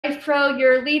Life Pro,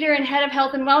 your leader and head of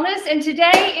health and wellness. And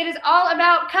today it is all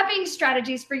about cupping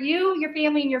strategies for you, your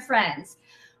family, and your friends.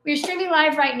 We're streaming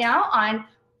live right now on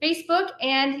Facebook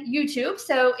and YouTube.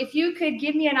 So if you could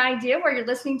give me an idea where you're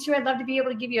listening to, I'd love to be able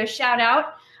to give you a shout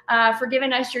out for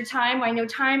giving us your time. I know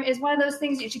time is one of those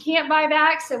things that you can't buy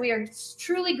back. So we are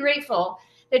truly grateful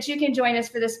that you can join us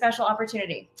for this special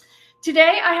opportunity.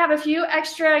 Today, I have a few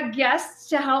extra guests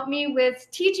to help me with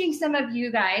teaching some of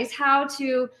you guys how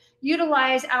to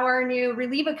utilize our new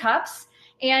Reliva cups.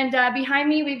 And behind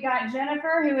me, we've got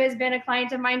Jennifer, who has been a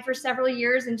client of mine for several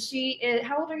years. And she is,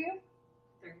 how old are you?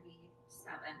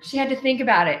 37. She had to think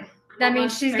about it. That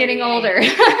means she's getting older.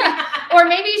 Or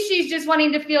maybe she's just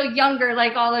wanting to feel younger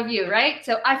like all of you, right?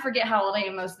 So I forget how old I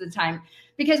am most of the time.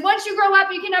 Because once you grow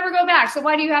up, you can never go back. So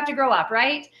why do you have to grow up,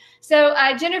 right? So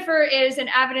Jennifer is an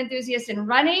avid enthusiast in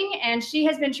running, and she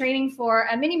has been training for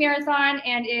a mini marathon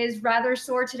and is rather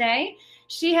sore today.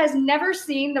 She has never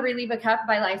seen the Reliva Cup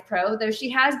by Life Pro, though she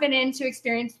has been in to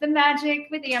experience the magic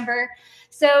with Amber.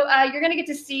 So you're going to get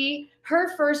to see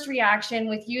her first reaction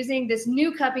with using this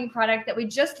new cupping product that we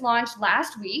just launched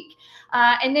last week.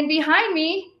 And then behind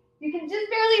me, you can just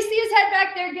barely see his head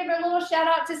back there. Give a little shout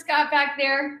out to Scott back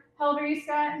there. How old are you,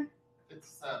 Scott?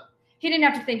 57. He didn't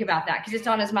have to think about that because it's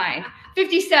on his mind.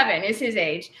 57 is his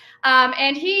age.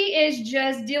 And he is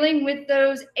just dealing with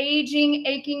those aging,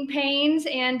 aching pains.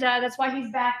 And that's why he's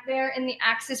back there in the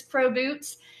Axis Pro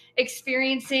boots,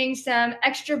 experiencing some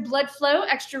extra blood flow,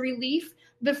 extra relief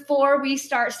before we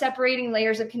start separating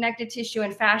layers of connective tissue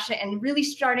and fascia and really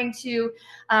starting to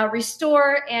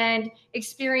restore and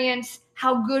experience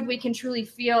how good we can truly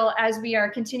feel as we are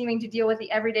continuing to deal with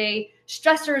the everyday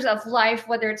stressors of life,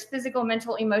 whether it's physical,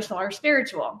 mental, emotional, or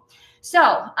spiritual.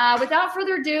 So without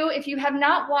further ado, if you have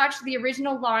not watched the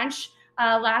original launch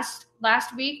last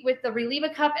week with the Reliva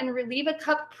Cup and Reliva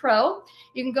Cup Pro,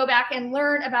 you can go back and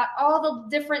learn about all the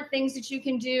different things that you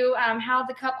can do, how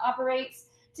the cup operates.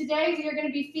 Today, we are going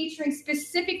to be featuring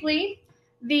specifically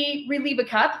the Reliva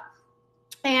Cup.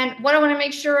 And what I want to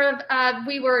make sure of,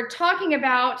 we were talking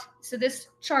about, so this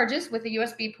charges with a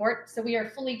USB port, so we are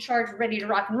fully charged, ready to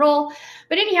rock and roll.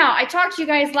 But anyhow, I talked to you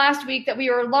guys last week that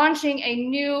we were launching a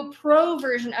new Pro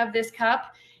version of this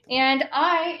cup, and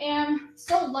I am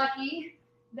so lucky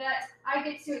that I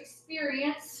get to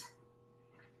experience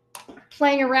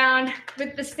playing around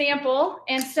with the sample.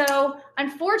 And so,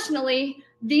 unfortunately,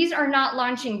 these are not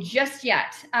launching just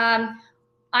yet.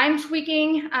 I'm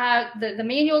tweaking the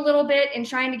manual a little bit and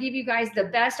trying to give you guys the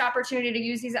best opportunity to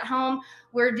use these at home.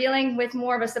 We're dealing with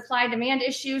more of a supply-demand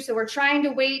issue, so we're trying to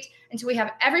wait until we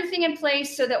have everything in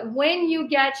place so that when you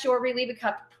get your Reliva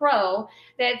Cup Pro,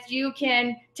 that you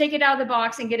can take it out of the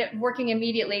box and get it working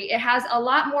immediately. It has a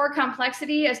lot more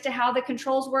complexity as to how the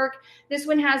controls work. This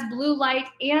one has blue light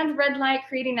and red light,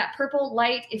 creating that purple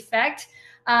light effect.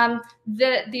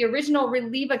 The original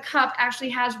Reliva Cup actually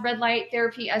has red light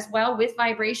therapy as well with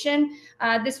vibration.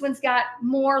 This one's got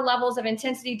more levels of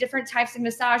intensity, different types of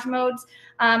massage modes,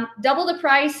 double the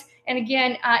price. And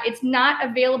again, it's not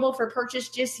available for purchase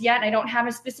just yet. I don't have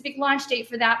a specific launch date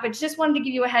for that, but just wanted to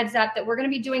give you a heads up that we're going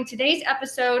to be doing today's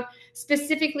episode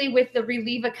specifically with the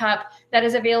Reliva Cup that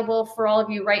is available for all of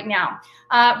you right now.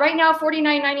 Right now,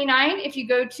 $49.99 if you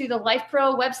go to the Life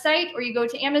Pro website or you go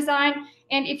to Amazon.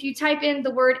 And if you type in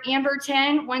the word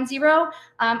Amber10,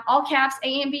 10, all caps,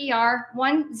 AMBER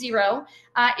 10,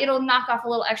 it'll knock off a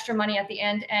little extra money at the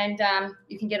end, and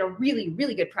you can get a really,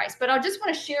 really good price. But I just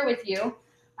want to share with you,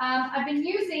 I've been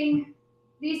using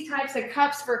these types of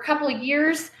cups for a couple of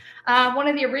years. One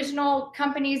of the original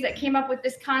companies that came up with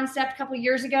this concept a couple of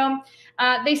years ago,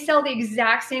 they sell the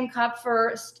exact same cup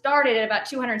started at about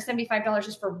 $275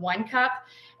 just for one cup.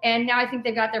 And now I think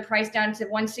they've got their price down to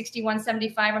 $160,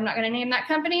 $175. I'm not going to name that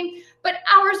company, but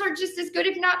ours are just as good,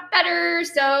 if not better.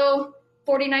 So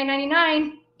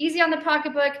 $49.99, easy on the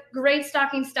pocketbook, great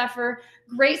stocking stuffer,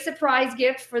 great surprise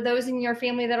gift for those in your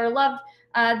family that are loved,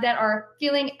 that are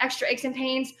feeling extra aches and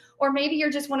pains. Or maybe you're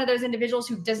just one of those individuals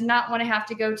who does not want to have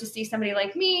to go to see somebody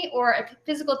like me or a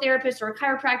physical therapist or a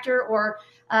chiropractor or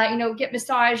get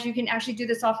massage. You can actually do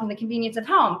this all from the convenience of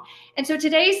home. And so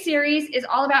today's series is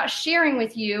all about sharing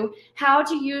with you how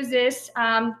to use this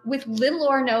with little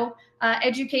or no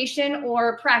education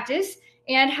or practice,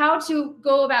 and how to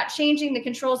go about changing the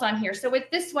controls on here. So with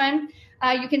this one,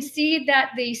 you can see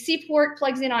that the C port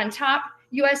plugs in on top.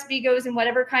 USB goes in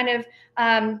whatever kind of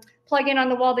plug-in on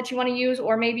the wall that you want to use,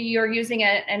 or maybe you're using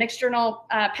an external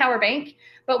power bank.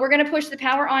 But we're going to push the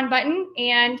power on button,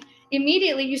 and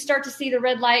immediately you start to see the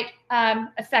red light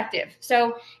effective.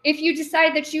 So if you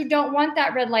decide that you don't want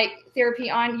that red light therapy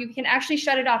on, you can actually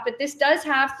shut it off. But this does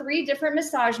have 3 different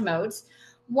massage modes.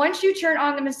 once you turn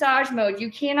on the massage mode, you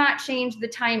cannot change the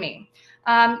timing.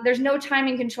 There's no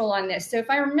timing control on this. So if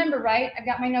I remember right, I've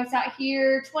got my notes out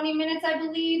here, 20 minutes, I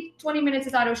believe. 20 minutes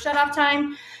is auto shut off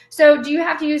time. So do you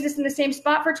have to use this in the same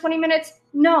spot for 20 minutes?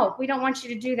 No, we don't want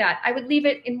you to do that. I would leave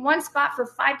it in one spot for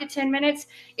 5 to 10 minutes.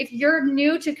 If you're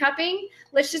new to cupping,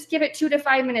 let's just give it 2 to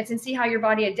 5 minutes and see how your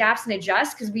body adapts and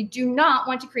adjusts, because we do not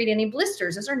want to create any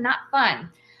blisters. Those are not fun.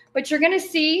 But you're going to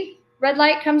see red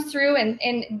light comes through and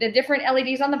the different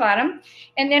LEDs on the bottom.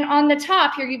 And then on the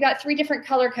top here, you've got 3 different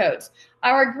color codes.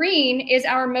 Our green is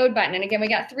our mode button. And again, we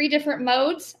got 3 different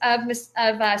modes of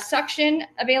suction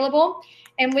available.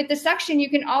 And with the suction, you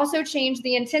can also change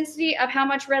the intensity of how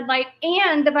much red light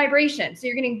and the vibration. So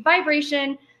you're getting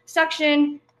vibration,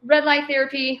 suction, red light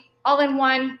therapy, all in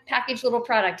one packaged little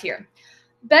product here.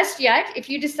 Best yet, if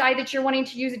you decide that you're wanting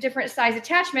to use a different size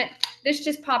attachment, this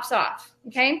just pops off,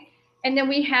 okay? And then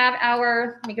we have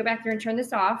our, let me go back there and turn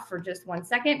this off for just 1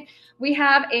 second. We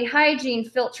have a hygiene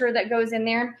filter that goes in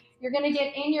there. You're going to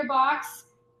get in your box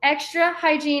extra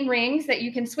hygiene rings that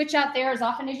you can switch out there as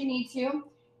often as you need to.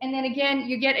 And then again,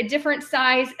 you get a different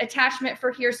size attachment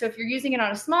for here. So if you're using it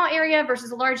on a small area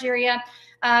versus a large area,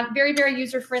 very, very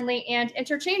user-friendly and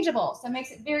interchangeable. So it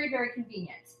makes it very, very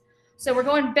convenient. So we're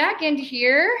going back into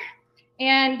here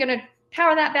and going to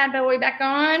power that bad boy back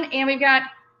on. And we've got,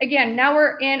 again, now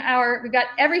we're in we've got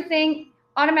everything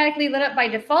automatically lit up by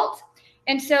default.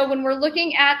 And so when we're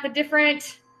looking at the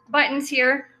different buttons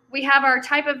here, we have our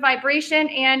type of vibration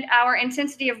and our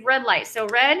intensity of red light. So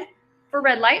red for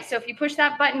red light. So if you push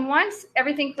that button once,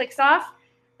 everything clicks off.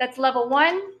 That's level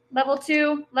 1, level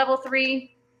 2, level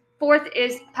 3. 4th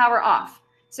is power off.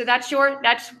 So that's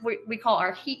what we call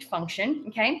our heat function,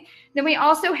 okay? Then we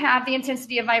also have the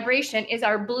intensity of vibration is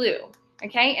our blue,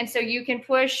 okay? And so you can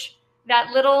push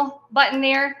that little button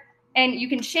there and you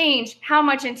can change how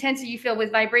much intensity you feel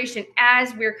with vibration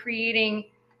as we're creating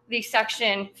the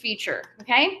suction feature,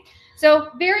 okay?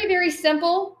 So very, very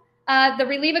simple. The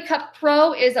Relieva Cup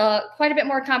Pro is quite a bit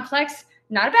more complex.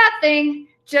 Not a bad thing,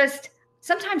 just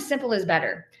sometimes simple is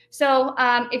better. So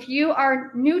if you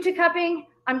are new to cupping,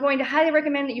 I'm going to highly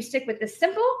recommend that you stick with the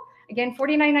simple. Again,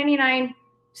 $49.99,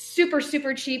 super,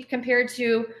 super cheap compared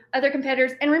to other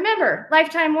competitors. And remember,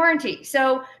 lifetime warranty.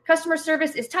 So customer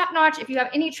service is top notch. If you have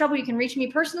any trouble, you can reach me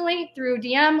personally through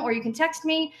DM or you can text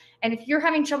me. And if you're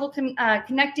having trouble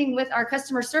connecting with our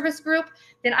customer service group,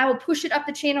 then I will push it up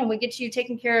the channel and we get you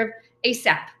taken care of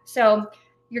ASAP. So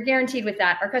you're guaranteed with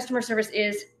that. Our customer service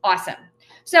is awesome.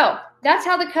 So that's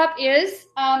how the cup is.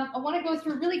 I want to go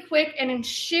through really quick and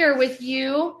share with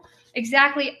you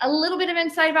exactly a little bit of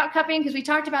insight about cupping because we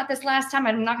talked about this last time.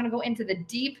 I'm not going to go into the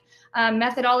deep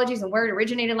methodologies and where it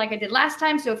originated like I did last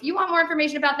time. So if you want more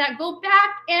information about that, go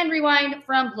back and rewind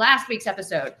from last week's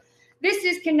episode. This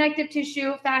is connective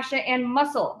tissue, fascia, and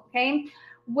muscle, okay?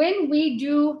 When we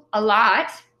do a lot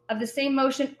of the same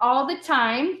motion all the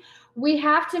time, we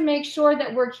have to make sure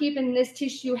that we're keeping this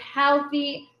tissue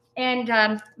healthy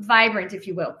and vibrant, if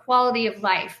you will, quality of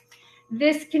life.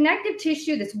 This connective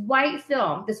tissue, this white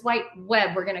film, this white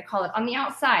web, we're going to call it, on the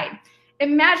outside,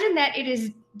 imagine that it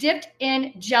is dipped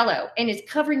in Jell-O and is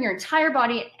covering your entire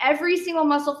body. Every single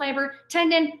muscle fiber,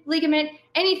 tendon, ligament,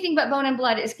 anything but bone and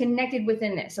blood is connected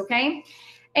within this, okay?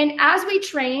 And as we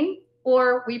train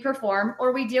or we perform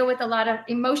or we deal with a lot of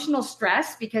emotional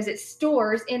stress because it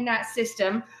stores in that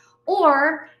system,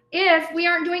 or if we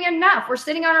aren't doing enough, we're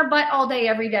sitting on our butt all day,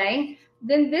 every day,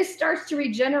 then this starts to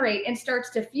regenerate and starts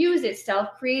to fuse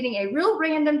itself, creating a real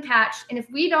random patch. And if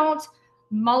we don't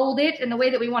mold it in the way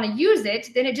that we want to use it,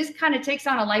 then it just kind of takes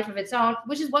on a life of its own,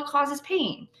 which is what causes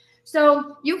pain.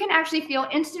 So you can actually feel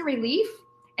instant relief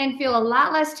and feel a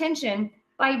lot less tension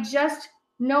by just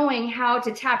knowing how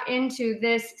to tap into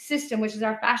this system, which is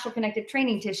our fascial connective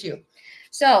training tissue.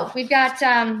 So we've got,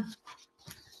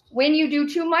 when you do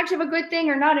too much of a good thing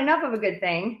or not enough of a good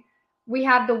thing, we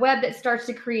have the web that starts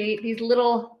to create these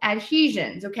little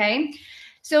adhesions, okay?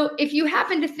 So if you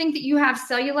happen to think that you have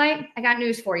cellulite, I got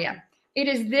news for you. It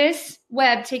is this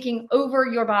web taking over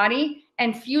your body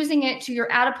and fusing it to your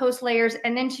adipose layers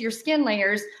and then to your skin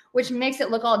layers, which makes it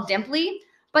look all dimply.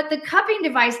 But the cupping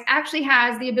device actually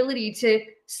has the ability to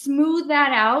smooth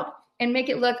that out and make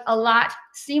it look a lot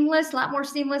seamless, a lot more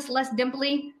seamless, less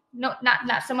dimply. No,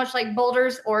 not so much like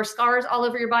boulders or scars all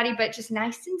over your body, but just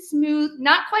nice and smooth.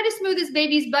 Not quite as smooth as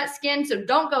baby's butt skin, so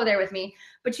don't go there with me,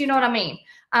 but you know what I mean.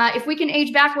 If we can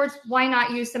age backwards, why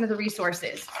not use some of the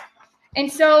resources? And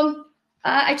so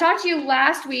I talked to you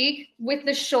last week with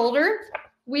the shoulder.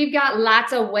 We've got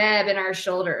lots of web in our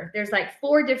shoulder. There's like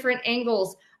 4 different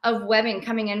angles of webbing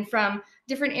coming in from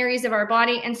different areas of our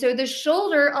body. And so the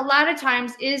shoulder, a lot of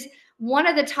times, is one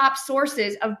of the top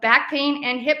sources of back pain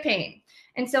and hip pain.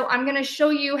 And so I'm going to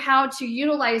show you how to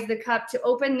utilize the cup to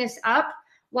open this up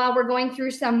while we're going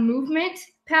through some movement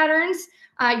patterns.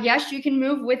 Yes, you can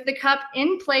move with the cup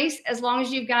in place as long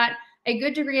as you've got a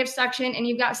good degree of suction and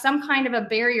you've got some kind of a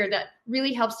barrier that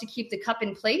really helps to keep the cup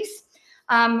in place.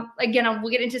 Again,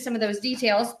 we'll get into some of those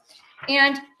details.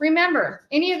 And remember,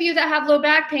 any of you that have low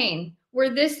back pain, where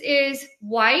this is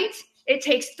white, it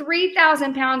takes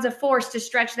 3,000 pounds of force to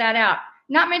stretch that out.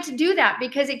 Not meant to do that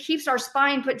because it keeps our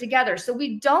spine put together. So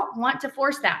we don't want to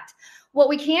force that. What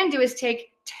we can do is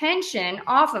take tension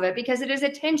off of it because it is a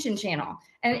tension channel.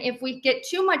 And if we get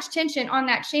too much tension on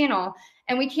that channel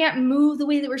and we can't move the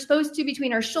way that we're supposed to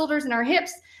between our shoulders and our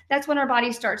hips, that's when our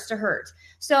body starts to hurt.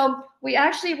 So we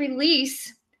actually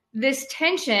release this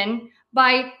tension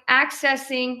by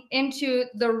accessing into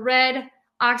the red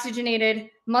oxygenated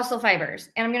muscle fibers.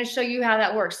 And I'm going to show you how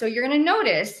that works. So you're going to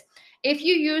notice if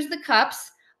you use the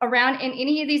cups around in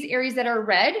any of these areas that are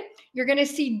red, you're going to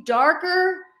see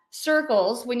darker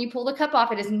circles when you pull the cup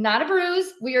off. It is not a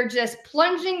bruise. We are just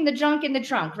plunging the junk in the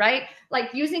trunk, right? Like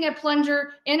using a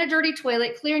plunger in a dirty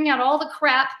toilet, clearing out all the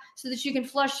crap so that you can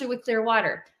flush it with clear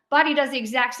water. Body does the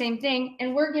exact same thing.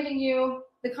 And we're giving you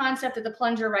the concept of the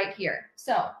plunger right here.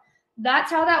 So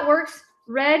that's how that works.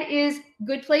 Red is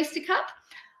good place to cup.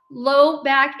 Low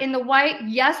back in the white,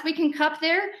 yes, we can cup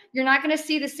there. You're not going to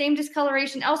see the same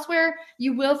discoloration elsewhere.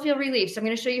 You will feel relief. So I'm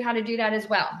going to show you how to do that as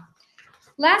well.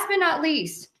 Last but not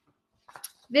least,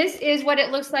 this is what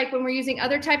it looks like when we're using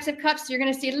other types of cups. You're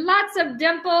going to see lots of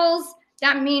dimples.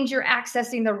 That means you're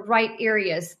accessing the right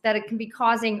areas that it can be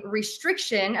causing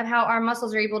restriction of how our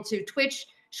muscles are able to twitch,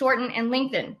 shorten, and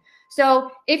lengthen.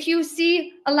 So if you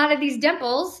see a lot of these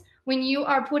dimples when you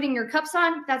are putting your cups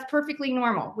on, that's perfectly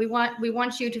normal. We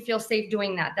want you to feel safe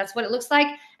doing that. That's what it looks like.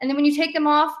 And then when you take them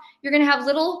off, you're going to have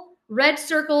little red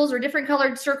circles or different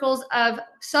colored circles of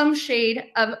some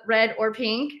shade of red or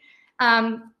pink.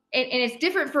 And it's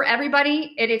different for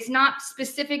everybody. It's not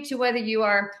specific to whether you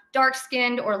are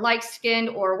dark-skinned or light-skinned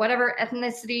or whatever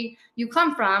ethnicity you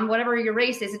come from, whatever your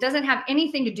race is. It doesn't have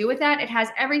anything to do with that. It has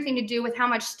everything to do with how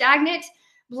much stagnant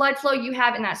blood flow you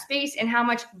have in that space and how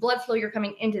much blood flow you're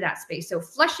coming into that space. So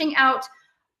flushing out,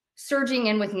 surging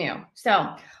in with new.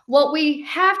 So what we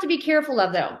have to be careful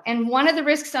of though, and one of the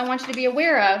risks I want you to be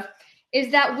aware of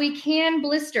is that we can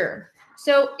blister.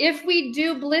 So if we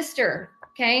do blister,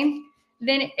 okay,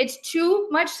 then it's too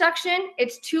much suction,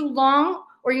 it's too long,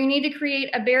 or you need to create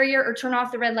a barrier or turn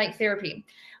off the red light therapy.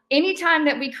 Anytime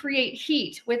that we create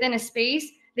heat within a space,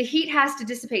 the heat has to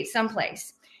dissipate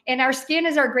someplace. And our skin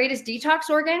is our greatest detox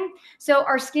organ. So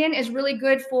our skin is really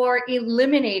good for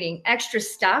eliminating extra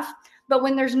stuff. But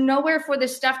when there's nowhere for the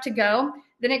stuff to go,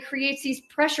 then it creates these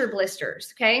pressure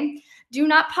blisters, okay? Do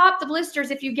not pop the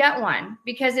blisters if you get one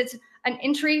because it's an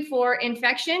entry for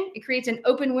infection. It creates an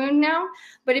open wound now.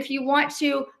 But if you want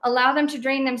to allow them to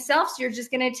drain themselves, you're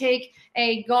just going to take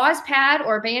a gauze pad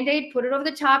or a Band-Aid, put it over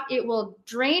the top. It will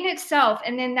drain itself.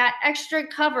 And then that extra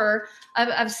cover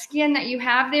of skin that you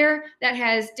have there that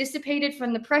has dissipated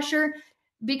from the pressure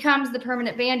becomes the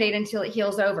permanent Band-Aid until it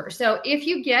heals over. So if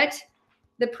you get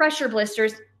the pressure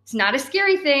blisters, it's not a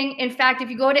scary thing. In fact, if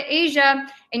you go to Asia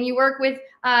and you work with,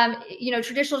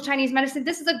 traditional Chinese medicine,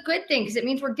 this is a good thing because it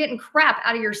means we're getting crap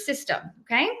out of your system.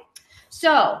 Okay.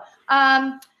 So,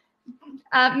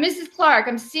 Mrs. Clark,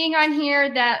 I'm seeing on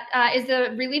here that is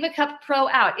the Reliva Cup Pro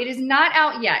out. It is not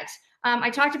out yet.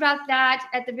 I talked about that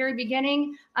at the very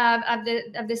beginning of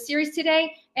the series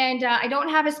today, and I don't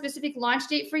have a specific launch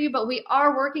date for you, but we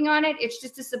are working on it. It's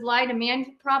just a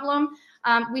supply-demand problem.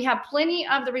 We have plenty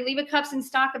of the Reliva Cups in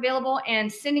stock available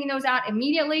and sending those out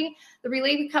immediately. The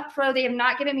Reliva Cup Pro, they have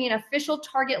not given me an official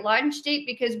target launch date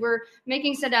because we're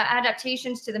making some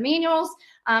adaptations to the manuals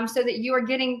so that you are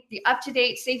getting the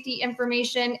up-to-date safety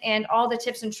information and all the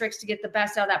tips and tricks to get the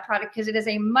best out of that product because it is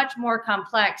a much more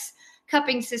complex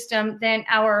cupping system than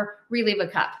our Reliva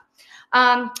Cup.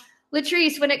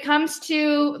 Latrice, when it comes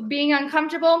to being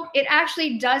uncomfortable, it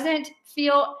actually doesn't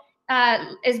feel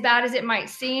as bad as it might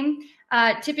seem.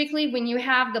 Typically, when you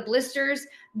have the blisters,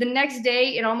 the next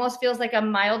day, it almost feels like a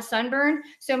mild sunburn.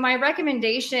 So my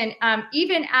recommendation,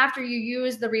 even after you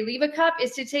use the Reliva Cup,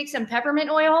 is to take some peppermint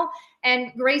oil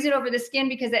and graze it over the skin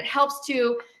because it helps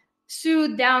to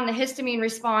soothe down the histamine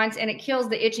response and it kills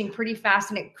the itching pretty fast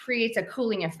and it creates a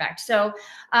cooling effect. So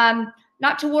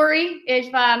not to worry.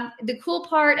 If the cool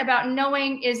part about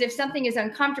knowing is if something is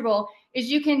uncomfortable is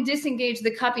you can disengage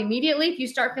the cup immediately if you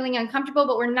start feeling uncomfortable,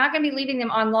 but we're not going to be leaving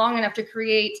them on long enough to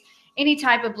create any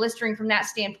type of blistering from that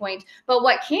standpoint. But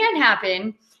what can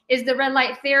happen is the red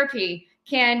light therapy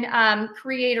can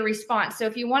create a response. So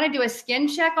if you want to do a skin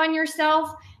check on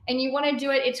yourself and you want to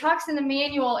do it, it talks in the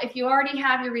manual, if you already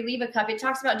have your Relieva cup, it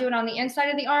talks about doing it on the inside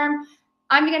of the arm.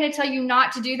 I'm going to tell you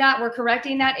not to do that. We're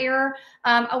correcting that error.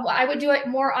 I would do it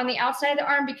more on the outside of the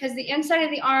arm because the inside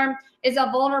of the arm is a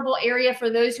vulnerable area for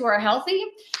those who are healthy.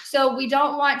 So we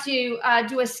don't want to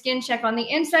do a skin check on the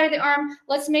inside of the arm.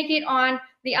 Let's make it on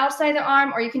the outside of the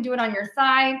arm, or you can do it on your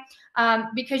thigh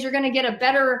because you're going to get a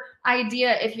better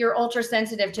idea if you're ultra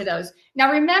sensitive to those. Now,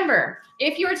 remember,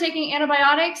 if you are taking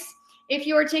antibiotics, if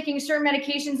you are taking certain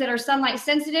medications that are sunlight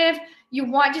sensitive, you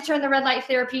want to turn the red light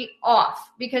therapy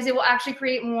off because it will actually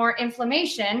create more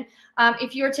inflammation.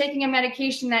 If you're taking a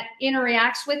medication that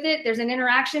interacts with it, there's an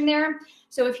interaction there.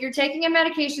 So if you're taking a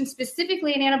medication,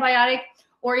 specifically an antibiotic,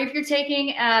 or if you're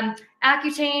taking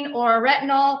Accutane or a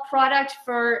retinol product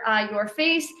for your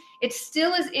face, it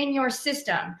still is in your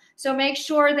system. So make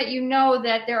sure that you know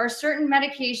that there are certain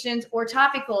medications or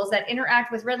topicals that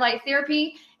interact with red light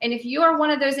therapy. And if you are one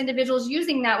of those individuals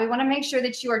using that, we want to make sure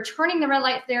that you are turning the red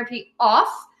light therapy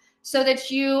off so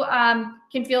that you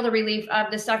can feel the relief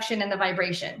of the suction and the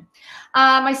vibration.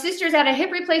 My sister's had a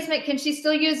hip replacement. Can she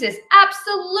still use this?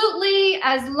 Absolutely,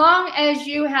 as long as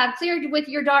you have cleared with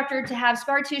your doctor to have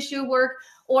scar tissue work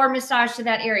or massage to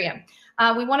that area.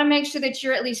 We want to make sure that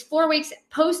you're at least 4 weeks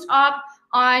post-op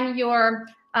on your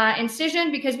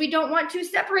incision because we don't want to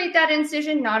separate that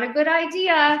incision. Not a good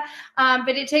idea. But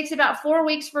it takes about 4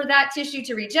 weeks for that tissue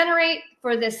to regenerate,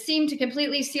 for the seam to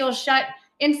completely seal shut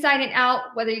inside and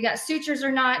out, whether you got sutures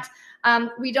or not.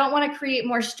 We don't want to create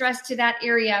more stress to that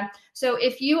area. So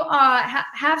if you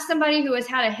have somebody who has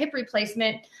had a hip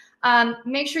replacement,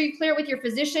 make sure you clear it with your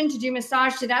physician to do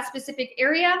massage to that specific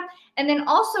area. And then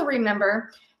also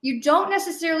remember, you don't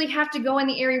necessarily have to go in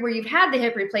the area where you've had the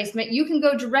hip replacement. You can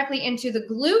go directly into the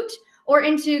glute or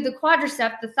into the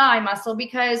quadricep, the thigh muscle,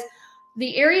 because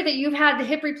the area that you've had the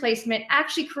hip replacement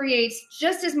actually creates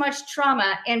just as much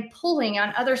trauma and pulling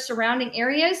on other surrounding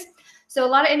areas. So a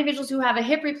lot of individuals who have a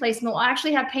hip replacement will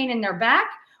actually have pain in their back,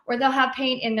 or they'll have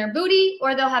pain in their booty,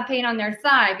 or they'll have pain on their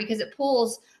thigh because it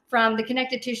pulls from the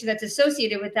connective tissue that's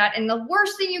associated with that. And the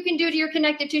worst thing you can do to your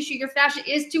connective tissue, your fascia,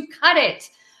 is to cut it.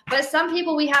 But some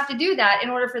people, we have to do that in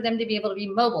order for them to be able to be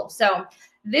mobile. So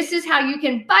this is how you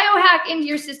can biohack into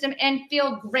your system and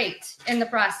feel great in the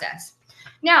process.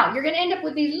 Now, you're going to end up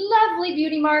with these lovely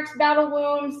beauty marks, battle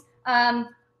wounds,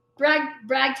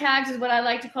 brag tags is what I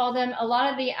like to call them. A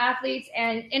lot of the athletes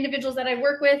and individuals that I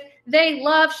work with, they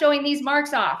love showing these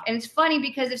marks off. And it's funny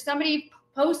because if somebody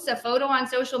posts a photo on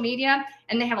social media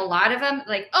and they have a lot of them,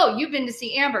 like, oh, you've been to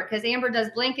see Amber because Amber does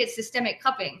blanket systemic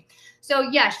cupping. So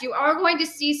yes, you are going to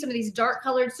see some of these dark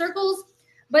colored circles,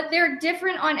 but they're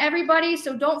different on everybody.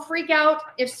 So don't freak out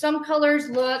if some colors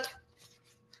look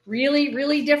really,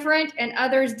 really different and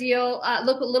others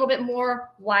look a little bit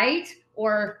more white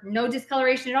or no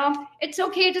discoloration at all. It's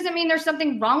okay. It doesn't mean there's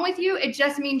something wrong with you. It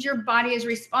just means your body is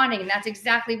responding, and that's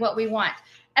exactly what we want.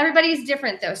 Everybody's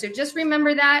different though. So just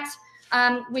remember that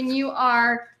when you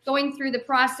are going through the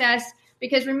process,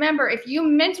 because remember, if you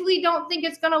mentally don't think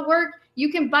it's going to work, you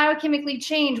can biochemically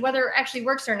change whether it actually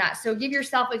works or not. So give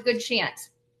yourself a good chance.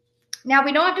 Now,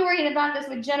 we don't have to worry about this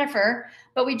with Jennifer,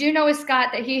 but we do know with Scott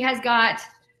that he has got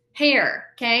hair,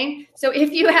 okay? So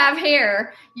if you have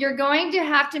hair, you're going to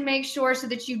have to make sure so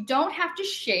that you don't have to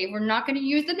shave. We're not going to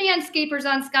use the Manscapers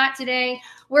on Scott today.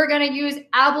 We're going to use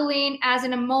Albolene as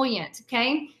an emollient,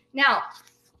 okay? Now,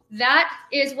 that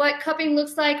is what cupping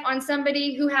looks like on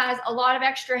somebody who has a lot of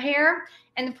extra hair.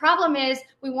 And the problem is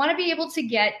we want to be able to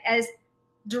get as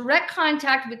direct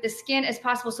contact with the skin as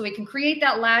possible so we can create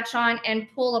that latch on and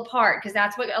pull apart, because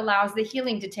that's what allows the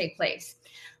healing to take place.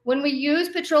 When we use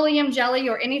petroleum jelly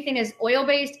or anything that's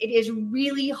oil-based, it is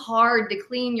really hard to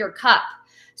clean your cup.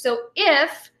 So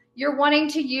if you're wanting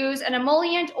to use an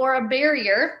emollient or a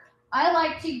barrier, I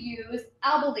like to use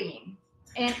Albolene.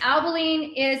 And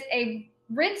Albolene is a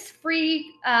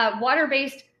rinse-free,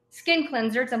 water-based skin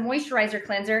cleanser. It's a moisturizer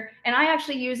cleanser. And I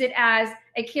actually use it as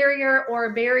a carrier or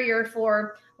a barrier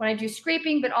for when I do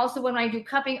scraping, but also when I do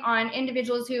cupping on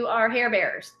individuals who are hair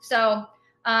bearers. So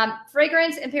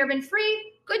fragrance and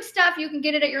paraben-free. Good stuff. You can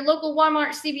get it at your local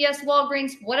Walmart, CVS,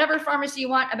 Walgreens, whatever pharmacy you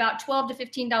want, about $12 to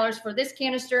 $15 for this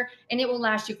canister, and it will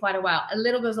last you quite a while. A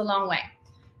little goes a long way.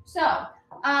 So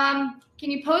can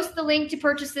you post the link to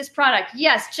purchase this product?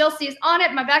 Yes, Chelsea is on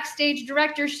it. My backstage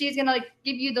director, she's going to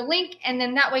give you the link, and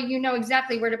then that way you know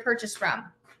exactly where to purchase from.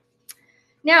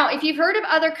 Now, if you've heard of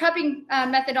other cupping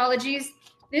methodologies,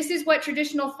 this is what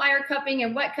traditional fire cupping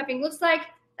and wet cupping looks like.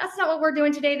 That's not what we're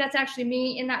doing today. That's actually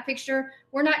me in that picture.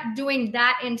 We're not doing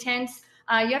that intense.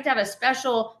 You have to have a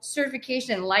special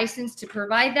certification and license to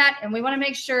provide that. And we want to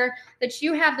make sure that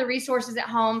you have the resources at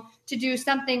home to do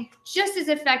something just as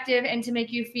effective and to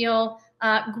make you feel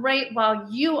great while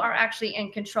you are actually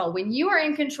in control. When you are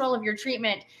in control of your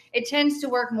treatment, it tends to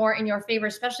work more in your favor,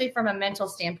 especially from a mental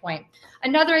standpoint.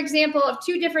 Another example of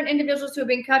two different individuals who have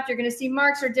been cupped, you're going to see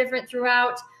marks are different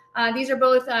throughout. These are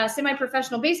both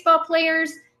semi-professional baseball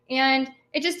players, and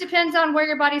it just depends on where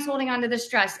your body's holding on to the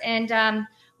stress. And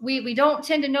we don't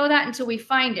tend to know that until we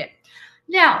find it.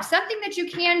 Now, something that you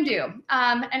can do,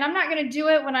 and I'm not going to do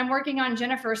it when I'm working on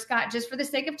Jennifer Scott just for the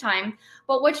sake of time,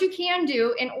 but what you can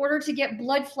do in order to get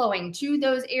blood flowing to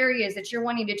those areas that you're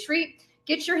wanting to treat,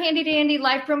 get your handy dandy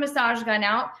Life Pro massage gun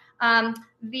out.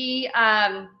 The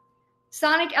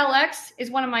Sonic LX is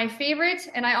one of my favorites,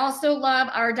 and I also love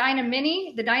our Dyna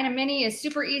Mini. The Dyna Mini is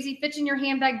super easy, fits in your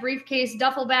handbag, briefcase,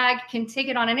 duffel bag, can take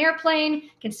it on an airplane,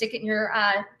 can stick it in your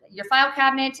file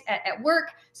cabinet at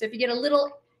work. So if you get a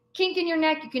little kink in your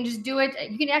neck, you can just do it.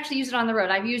 You can actually use it on the road.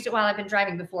 I've used it while I've been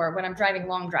driving before when I'm driving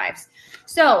long drives.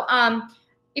 So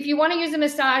if you want to use a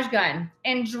massage gun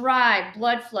and drive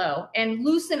blood flow and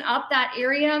loosen up that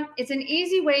area, it's an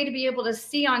easy way to be able to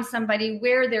see on somebody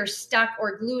where they're stuck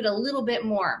or glued a little bit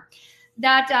more.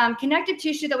 That connective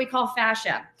tissue that we call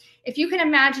fascia, if you can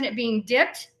imagine it being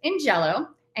dipped in Jell-O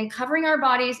and covering our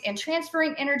bodies and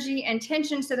transferring energy and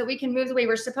tension so that we can move the way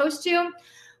we're supposed to,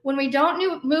 when we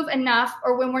don't move enough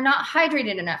or when we're not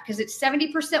hydrated enough, because it's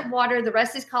 70% water, the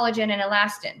rest is collagen and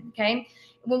elastin, okay?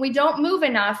 When we don't move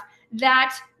enough,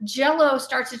 that Jell-O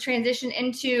starts to transition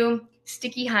into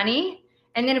sticky honey.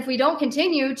 And then if we don't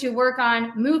continue to work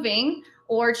on moving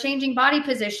or changing body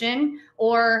position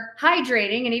or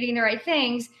hydrating and eating the right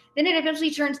things, then it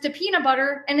eventually turns to peanut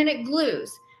butter and then it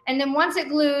glues. And then once it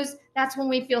glues, that's when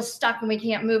we feel stuck and we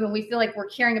can't move and we feel like we're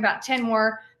carrying about 10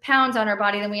 more pounds on our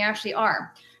body than we actually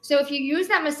are. So if you use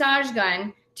that massage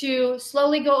gun to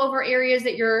slowly go over areas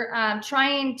that you're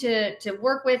trying to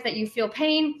work with, that you feel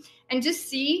pain, and just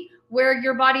see where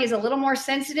your body is a little more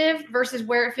sensitive versus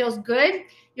where it feels good,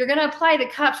 you're going to apply the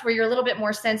cups where you're a little bit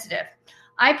more sensitive.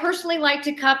 I personally like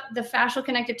to cup the fascial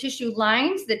connective tissue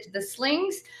lines, the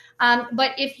slings.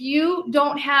 But if you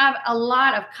don't have a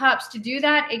lot of cups to do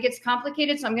that, it gets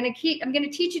complicated. So I'm going to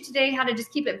teach you today how to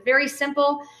just keep it very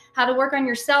simple, how to work on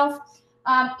yourself.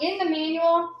 In the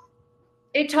manual,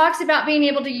 it talks about being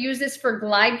able to use this for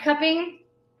glide cupping.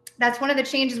 That's one of the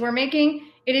changes we're making.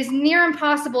 It is near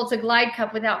impossible to glide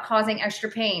cup without causing extra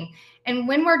pain. And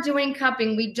when we're doing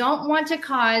cupping, we don't want to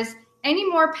cause any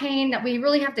more pain that we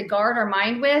really have to guard our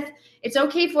mind with. It's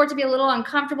okay for it to be a little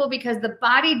uncomfortable because the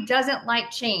body doesn't like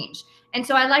change. And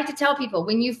so I like to tell people,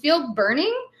 when you feel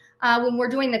burning, when we're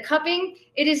doing the cupping,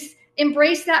 it is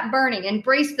embrace that burning,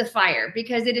 embrace the fire,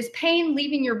 because it is pain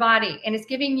leaving your body and it's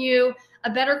giving you a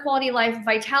better quality of life.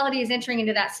 Vitality is entering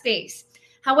into that space.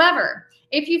 However,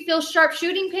 if you feel sharp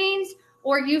shooting pains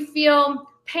or you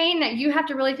feel pain that you have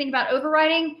to really think about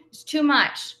overriding, it's too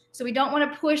much. So we don't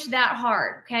want to push that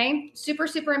hard, okay? Super,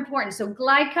 super important. So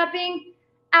glide cupping,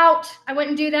 out. I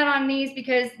wouldn't do that on these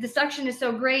because the suction is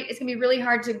so great. It's going to be really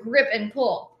hard to grip and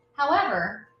pull.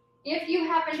 However, if you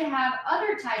happen to have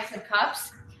other types of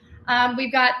cups,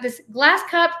 we've got this glass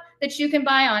cup that you can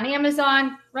buy on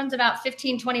Amazon, runs about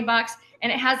 $15-20,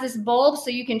 and it has this bulb so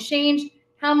you can change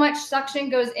how much suction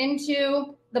goes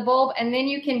into the bulb, and then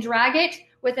you can drag it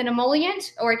with an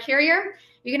emollient or a carrier.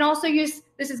 You can also use,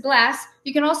 this is glass,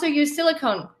 you can also use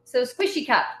silicone, so squishy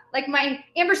cup, like my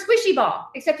Amber Squishy Ball,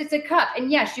 except it's a cup.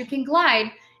 And yes, you can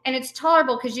glide, and it's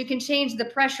tolerable because you can change the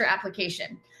pressure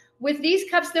application. With these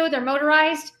cups, though, they're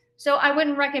motorized, so I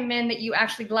wouldn't recommend that you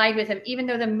actually glide with them, even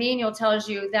though the manual tells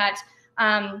you that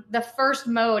the first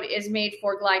mode is made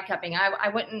for glide cupping. I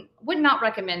would not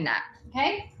recommend that,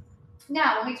 okay?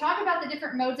 Now, when we talk about the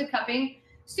different modes of cupping,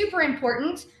 super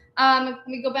important. Let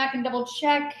me go back and double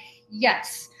check.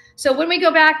 Yes. So when we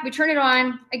go back, we turn it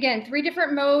on. Again, 3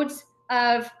 different modes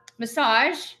of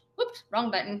massage. Whoops, wrong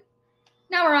button.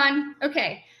 Now we're on.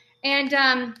 Okay. And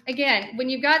again, when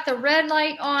you've got the red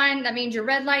light on, that means your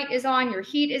red light is on, your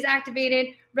heat is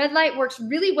activated. Red light works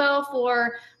really well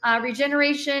for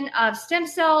regeneration of stem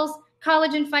cells,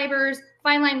 collagen fibers,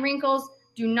 fine line wrinkles.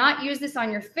 Do not use this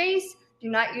on your face. Do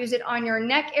not use it on your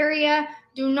neck area.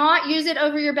 Do not use it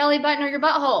over your belly button or your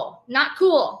butthole. Not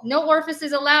cool. No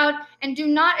orifices allowed. And do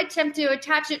not attempt to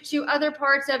attach it to other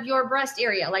parts of your breast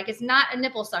area. Like it's not a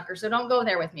nipple sucker, so don't go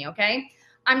there with me, okay?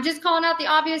 I'm just calling out the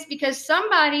obvious because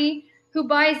somebody who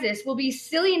buys this will be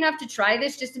silly enough to try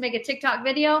this just to make a TikTok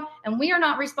video, and we are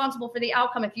not responsible for the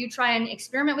outcome. If you try and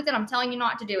experiment with it, I'm telling you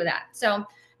not to do that. So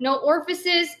no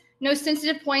orifices, no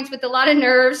sensitive points with a lot of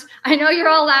nerves. I know you're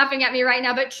all laughing at me right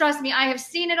now, but trust me, I have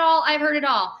seen it all. I've heard it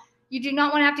all. You do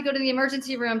not want to have to go to the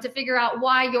emergency room to figure out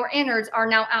why your innards are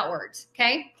now outwards,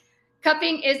 okay?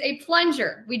 Cupping is a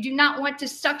plunger. We do not want to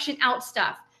suction out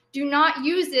stuff. Do not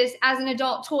use this as an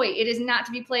adult toy. It is not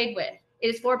to be played with. It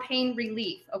is for pain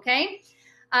relief, okay?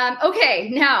 Okay,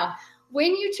 now,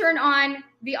 when you turn on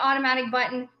the automatic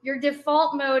button, your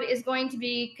default mode is going to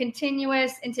be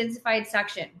continuous intensified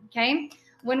suction, okay?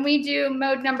 When we do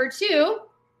mode number 2,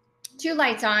 2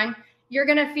 lights on, you're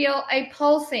gonna feel a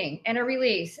pulsing and a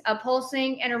release, a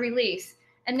pulsing and a release.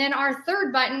 And then our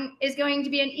third button is going to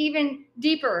be an even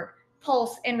deeper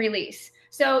pulse and release.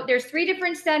 So there's 3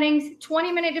 different settings,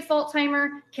 20-minute default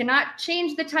timer, cannot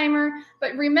change the timer,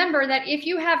 but remember that if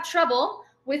you have trouble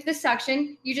with the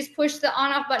suction, you just push the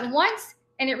on-off button once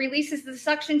and it releases the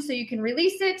suction so you can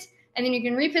release it, and then you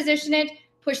can reposition it,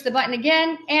 push the button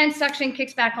again, and suction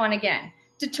kicks back on again.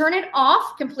 To turn it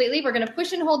off completely, we're gonna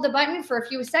push and hold the button for a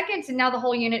few seconds, and now the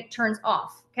whole unit turns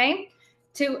off, okay?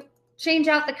 To change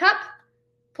out the cup,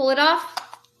 pull it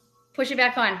off, push it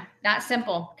back on. That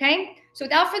simple, okay? So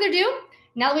without further ado,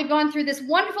 now that we've gone through this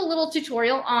wonderful little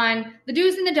tutorial on the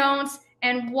do's and the don'ts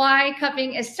and why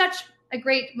cupping is such a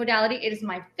great modality, it is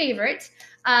my favorite.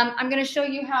 I'm going to show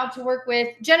you how to work with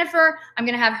Jennifer. I'm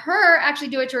going to have her actually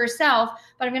do it to herself,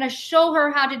 but I'm going to show her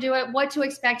how to do it, what to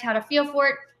expect, how to feel for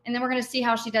it, and then we're going to see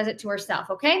how she does it to herself,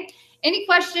 okay? Any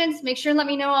questions, make sure and let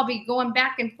me know. I'll be going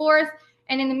back and forth.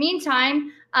 And in the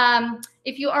meantime,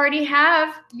 if you already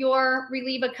have your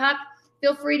Relieva cup,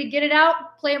 feel free to get it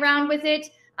out, play around with it.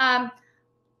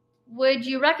 Would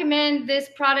you recommend this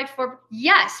product for,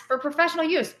 yes, for professional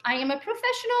use? I am a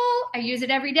professional. I use it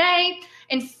every day.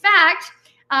 In fact,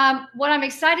 what I'm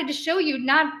excited to show you,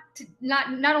 not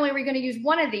only are we going to use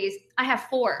one of these, I have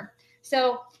 4.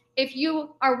 So if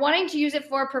you are wanting to use it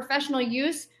for professional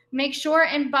use, make sure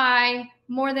and buy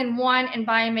more than one and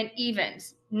buy them in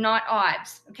evens, not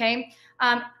odds, okay?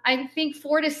 I think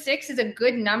 4 to 6 is a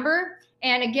good number.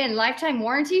 And again, lifetime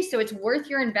warranty, so it's worth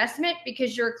your investment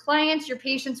because your clients, your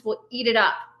patients will eat it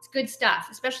up. It's good stuff,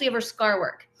 especially over scar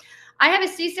work. I have a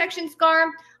C-section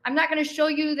scar. I'm not going to show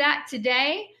you that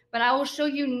today, but I will show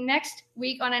you next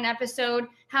week on an episode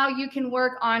how you can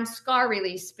work on scar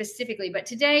release specifically. But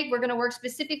today we're going to work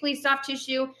specifically soft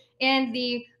tissue in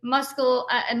the muscle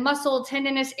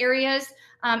tendinous areas,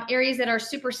 areas that are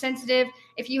super sensitive.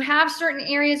 If you have certain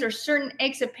areas or certain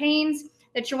aches or pains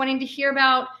that you're wanting to hear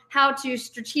about how to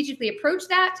strategically approach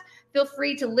that, feel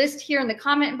free to list here in the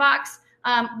comment box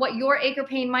what your ache or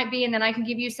pain might be, and then I can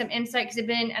give you some insight because I've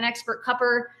been an expert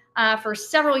cupper for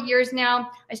several years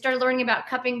now. I started learning about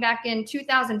cupping back in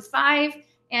 2005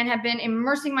 and have been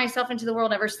immersing myself into the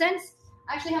world ever since.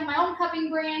 I actually have my own cupping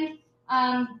brand.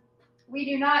 We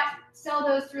do not sell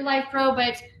those through LifePro,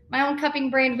 but my own cupping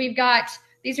brand, we've got,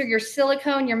 these are your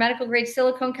silicone, your medical grade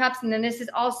silicone cups. And then this is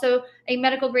also a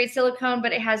medical grade silicone,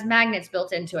 but it has magnets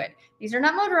built into it. These are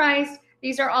not motorized.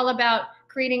 These are all about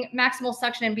creating maximal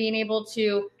suction and being able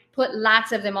to put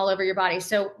lots of them all over your body.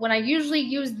 So when I usually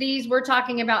use these, we're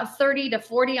talking about 30 to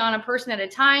 40 on a person at a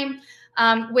time.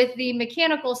 With the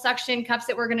mechanical suction cups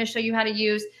that we're going to show you how to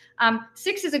use,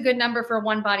 6 is a good number for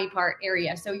one body part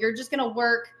area. So you're just going to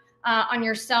work on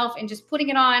yourself and just putting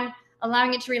it on,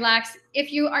 allowing it to relax.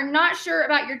 If you are not sure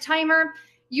about your timer,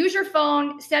 use your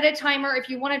phone, set a timer. If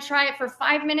you want to try it for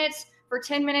 5 minutes, for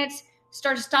 10 minutes,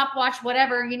 start a stopwatch,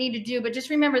 whatever you need to do. But just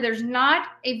remember, there's not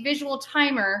a visual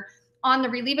timer on the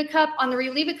Relieva Cup. On the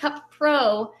Relieva Cup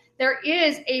Pro, there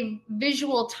is a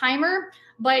visual timer,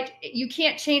 but you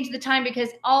can't change the time because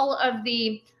all of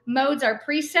the modes are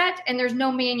preset and there's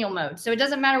no manual mode. So it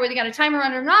doesn't matter whether you got a timer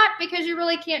on or not because you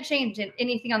really can't change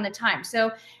anything on the time.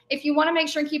 So if you want to make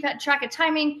sure and keep track of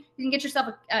timing, you can get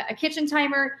yourself a kitchen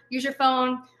timer, use your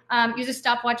phone, use a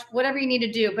stopwatch, whatever you need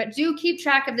to do. But do keep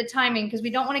track of the timing because we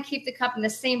don't want to keep the cup in the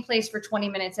same place for 20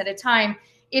 minutes at a time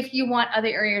if you want other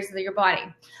areas of your body.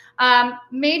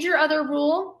 Major other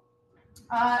rules,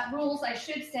 I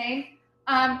should say,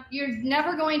 you're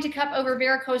never going to cup over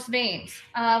varicose veins.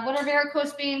 What are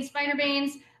varicose veins? Spider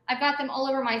veins. I've got them all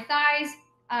over my thighs.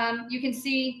 You can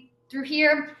see through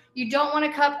here. You don't want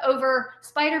to cup over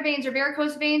spider veins or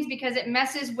varicose veins because it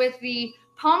messes with the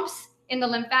pumps in the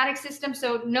lymphatic system.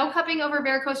 So no cupping over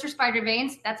varicose or spider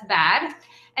veins. That's bad.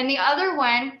 And the other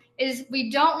one is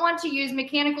we don't want to use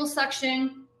mechanical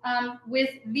suction with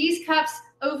these cups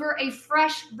over a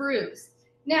fresh bruise.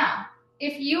 Now,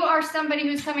 if you are somebody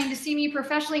who's coming to see me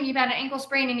professionally and you've had an ankle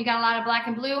sprain and you got a lot of black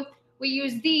and blue, we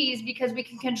use these because we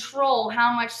can control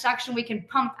how much suction we can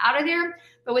pump out of there.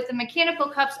 But with the mechanical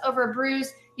cups over a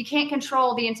bruise, you can't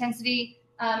control the intensity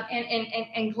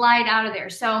and glide out of there.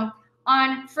 So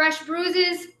on fresh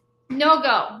bruises, no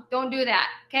go. Don't do that,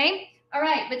 okay? All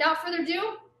right, without further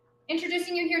ado,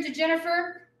 introducing you here to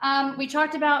Jennifer. We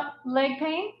talked about leg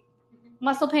pain,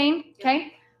 muscle pain,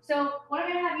 okay? So what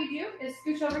I'm gonna have you do is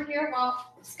scooch over here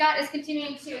while Scott is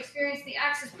continuing to experience the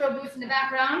Access Pro boots in the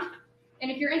background. And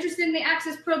if you're interested in the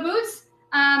Access Pro boots,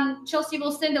 Chelsea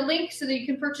will send a link so that you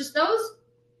can purchase those.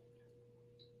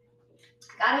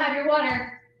 Gotta have your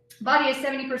water. Body is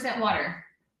 70% water.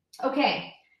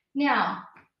 Okay, now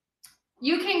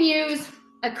you can use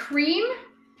a cream.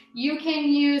 You can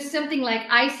use something like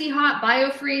Icy Hot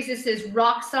Biofreeze. This is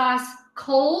Rock Sauce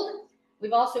Cold.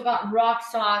 We've also got Rock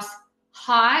Sauce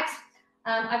Hot.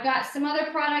 I've got some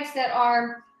other products that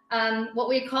are what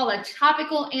we call a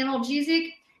topical analgesic,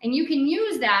 and you can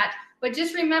use that, but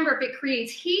just remember, if it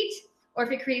creates heat or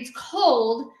if it creates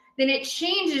cold, then it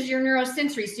changes your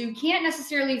neurosensory. So you can't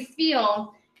necessarily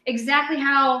feel exactly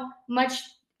how much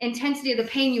intensity of the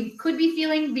pain you could be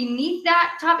feeling beneath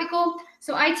that topical.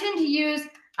 So I tend to use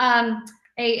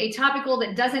a topical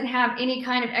that doesn't have any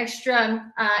kind of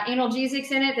extra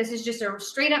analgesics in it. This is just a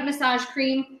straight up massage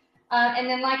cream. And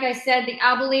then, like I said, the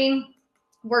Albolene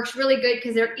works really good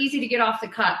because they're easy to get off the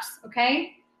cups,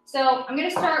 okay? So I'm going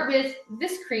to start with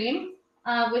this cream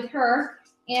with her.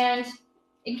 And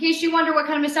in case you wonder what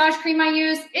kind of massage cream I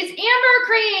use, it's Amber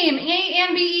Cream,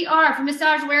 A-M-B-E-R, from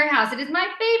Massage Warehouse. It is my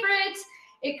favorite.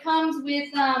 It comes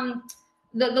with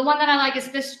the one that I like is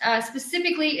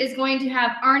specifically is going to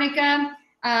have arnica.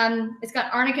 It's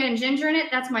got arnica and ginger in it.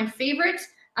 That's my favorite.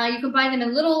 You can buy them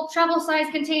in little travel-size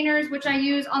containers, which I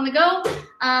use on the go.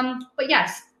 But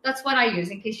yes, that's what I use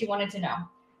in case you wanted to know.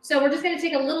 So we're just going to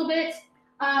take a little bit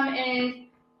and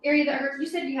area that hurts. You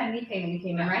said you had knee pain when you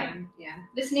came in, right? Yeah.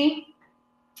 This knee?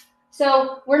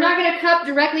 So we're not going to cup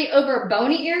directly over a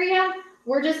bony area.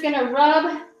 We're just going to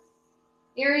rub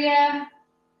area.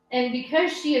 And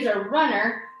because she is a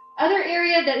runner, other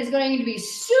area that is going to be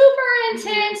super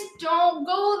intense, don't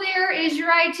go there, is your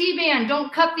IT band.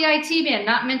 Don't cup the IT band,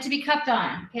 not meant to be cupped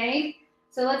on, okay?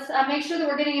 So let's make sure that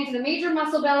we're getting into the major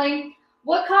muscle belly.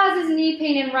 What causes knee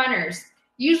pain in runners?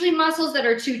 Usually muscles that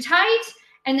are too tight,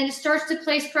 and then it starts to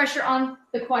place pressure on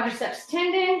the quadriceps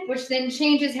tendon, which then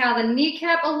changes how the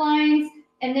kneecap aligns,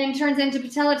 and then turns into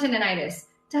patella tendonitis.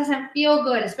 Doesn't feel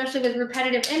good, especially with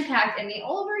repetitive impact, and the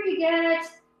older you get,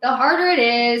 the harder it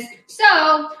is.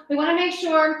 So we want to make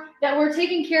sure that we're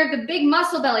taking care of the big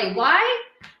muscle belly. Why?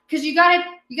 Because you gotta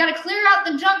clear out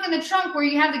the junk in the trunk where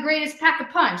you have the greatest pack a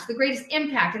punch, the greatest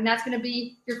impact, and that's going to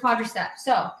be your quadriceps.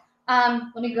 So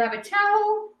let me grab a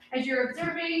towel as you're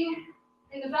observing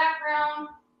in the background.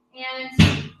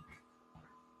 And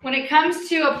when it comes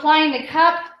to applying the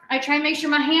cup, I try and make sure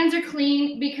my hands are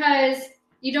clean because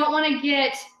you don't want to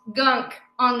get gunk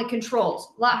on the controls.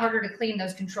 A lot harder to clean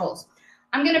those controls.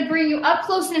 I'm going to bring you up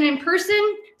close and in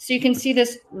person so you can see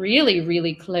this really,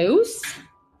 really close.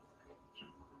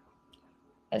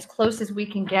 As close as we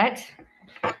can get.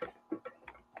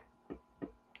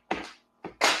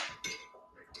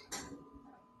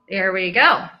 There we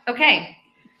go. Okay,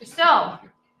 so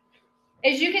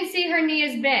as you can see, her knee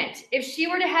is bent. If she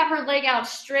were to have her leg out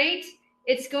straight,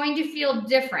 it's going to feel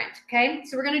different, okay?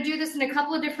 So we're going to do this in a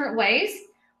couple of different ways.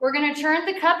 We're going to turn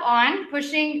the cup on,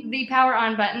 pushing the power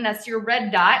on button. That's your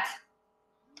red dot.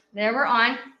 There, we're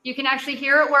on. You can actually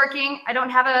hear it working. I don't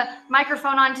have a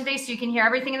microphone on today, so you can hear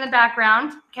everything in the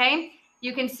background, okay?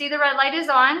 You can see the red light is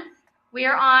on. We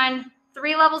are on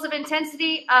 3 levels of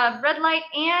intensity of red light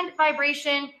and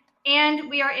vibration, and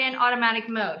we are in automatic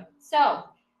mode. So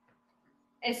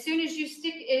as soon as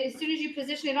you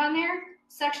position it on there,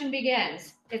 suction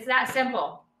begins. It's that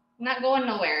simple. I'm not going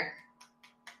nowhere.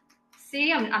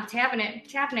 See, I'm tapping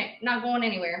it, not going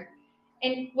anywhere.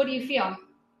 And what do you feel?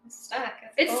 It's stuck.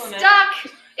 It's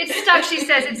stuck. It's stuck, she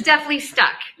says. It's definitely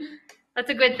stuck. That's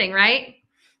a good thing, right?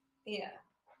 Yeah.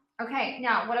 Okay,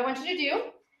 now what I want you to do,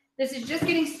 this is just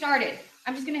getting started.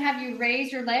 I'm just going to have you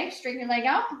raise your leg, straighten your leg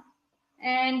out,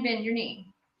 and bend your knee.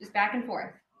 Just back and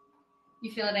forth.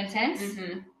 You feel it intense?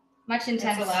 Mm-hmm. Much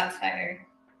intense. It's a lot tighter.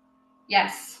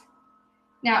 Yes.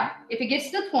 Now, if it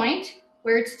gets to the point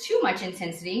where it's too much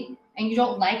intensity and you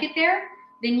don't like it there,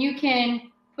 then you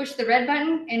can push the red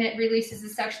button and it releases the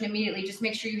suction immediately. Just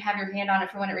make sure you have your hand on it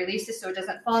for when it releases so it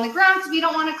doesn't fall on the ground, because we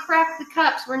don't want to crack the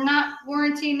cups. We're not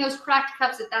warranting those cracked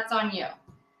cups if that's on you.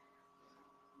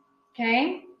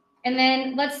 Okay? And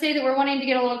then let's say that we're wanting to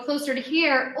get a little closer to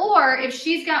here, or if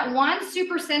she's got one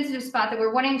super sensitive spot that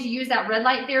we're wanting to use that red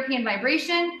light therapy and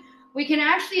vibration, we can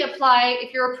actually apply,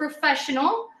 if you're a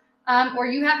professional or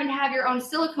you happen to have your own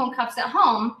silicone cups at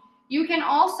home, you can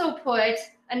also put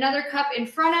another cup in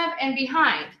front of and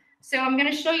behind. So I'm going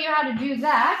to show you how to do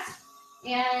that.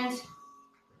 And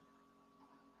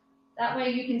that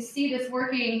way you can see this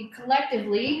working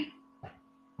collectively.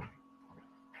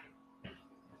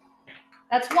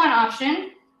 That's one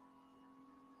option.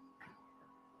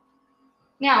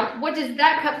 Now, what does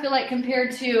that cup feel like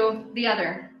compared to the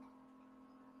other?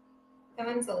 That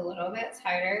one's a little bit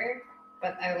tighter,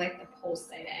 but I like the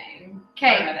pulsating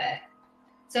Okay. part of it.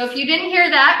 So if you didn't hear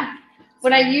that,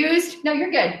 when I used, no, you're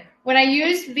good. When I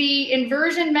used the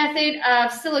inversion method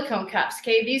of silicone cups,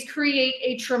 okay, these create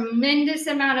a tremendous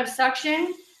amount of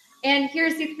suction. And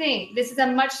here's the thing, this is a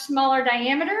much smaller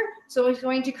diameter, so it's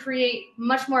going to create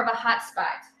much more of a hot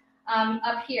spot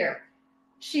up here.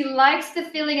 She likes the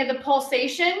feeling of the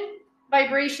pulsation,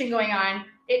 vibration going on.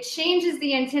 It changes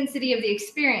the intensity of the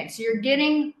experience. So you're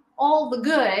getting all the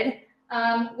good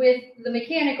with the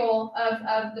mechanical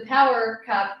of the power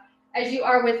cup as you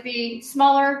are with the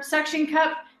smaller suction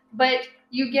cup, but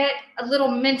you get a little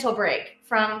mental break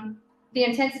from the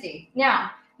intensity.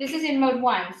 Now, this is in mode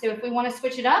 1, so if we want to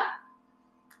switch it up,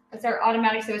 that's our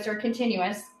automatic, so it's our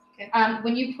continuous. Okay.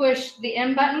 When you push the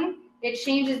M button, it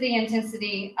changes the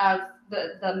intensity of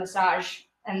the massage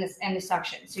and the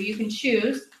suction. So you can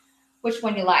choose which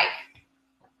one you like.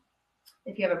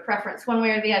 If you have a preference one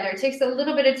way or the other. It takes a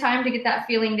little bit of time to get that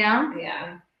feeling down.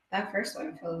 Yeah, that first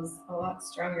one feels a lot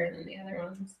stronger than the other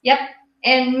ones. Yep.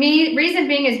 And reason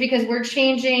being is because we're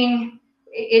changing,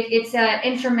 it's an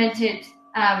intermittent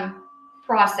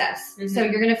process. Mm-hmm. So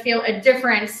you're going to feel a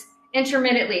difference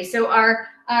intermittently. So our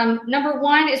number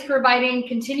 1 is providing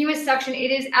continuous suction.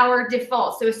 It is our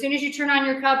default. So as soon as you turn on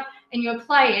your cup and you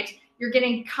apply it, you're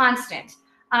getting constant.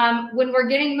 When we're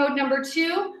getting mode number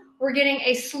 2, we're getting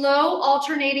a slow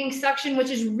alternating suction, which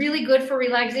is really good for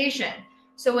relaxation.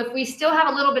 So if we still have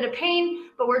a little bit of pain,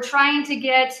 but we're trying to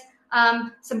get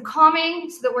some calming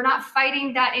so that we're not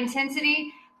fighting that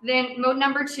intensity, then mode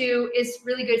number 2 is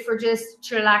really good for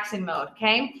just relaxing mode,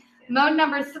 okay? Mode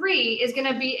number 3 is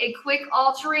going to be a quick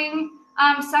altering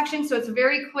suction, so it's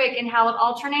very quick in how it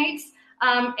alternates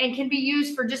and can be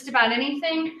used for just about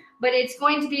anything, but it's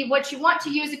going to be what you want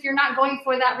to use if you're not going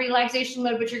for that relaxation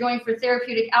mode, but you're going for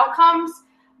therapeutic outcomes,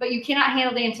 but you cannot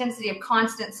handle the intensity of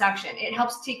constant suction. It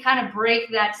helps to kind of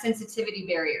break that sensitivity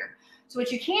barrier. So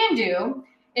what you can do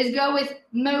is go with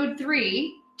mode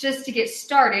 3 just to get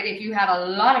started if you have a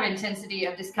lot of intensity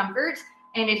of discomfort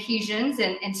and adhesions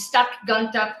and stuck,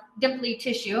 gunked up, dimply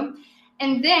tissue.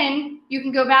 And then you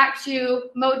can go back to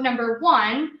mode number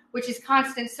 1, which is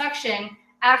constant suction,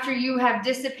 after you have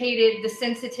dissipated the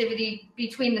sensitivity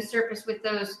between the surface with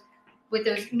those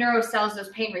neurocells, those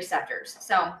pain receptors.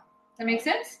 So, does that make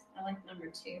sense? I like number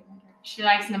 2. She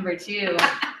likes number 2.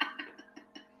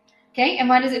 Okay, and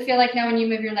what does it feel like now when you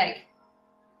move your leg?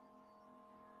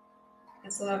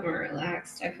 It's a lot more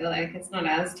relaxed. I feel like it's not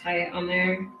as tight on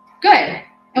there. Good.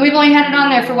 And we've only had it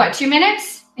on there for what, 2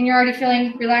 minutes? And you're already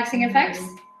feeling relaxing effects?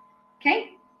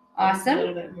 Okay, awesome. A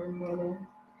little bit more normal.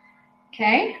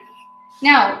 Okay.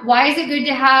 Now, why is it good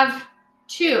to have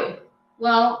 2?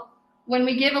 Well, when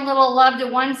we give a little love to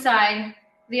one side,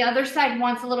 the other side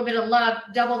wants a little bit of love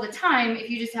double the time if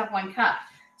you just have 1 cup.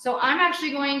 So I'm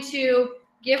actually going to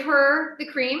give her the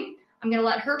cream. I'm going to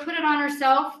let her put it on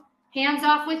herself, hands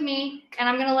off with me, and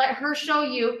I'm going to let her show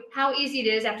you how easy it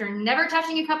is after never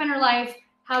touching a cup in her life,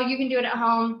 how you can do it at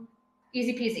home,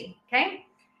 easy peasy, okay?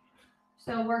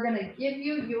 So we're going to give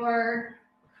you your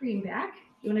cream back.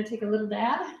 You want to take a little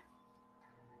dab?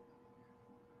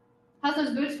 How's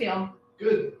those boots feel?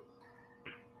 Good.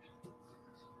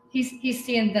 He's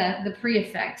seeing the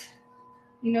pre-effect.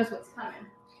 He knows what's coming.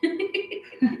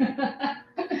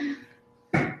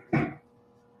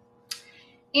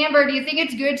 Amber, do you think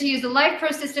it's good to use the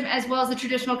LifePro system as well as the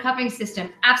traditional cupping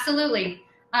system? Absolutely.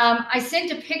 I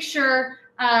sent a picture.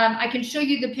 I can show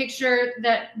you the picture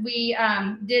that we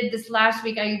did this last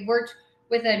week. I worked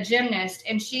with a gymnast,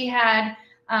 and she had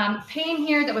pain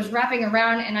here that was wrapping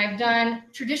around, and I've done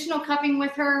traditional cupping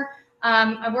with her.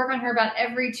 I work on her about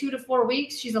every 2 to 4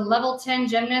 weeks. She's a level 10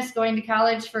 gymnast going to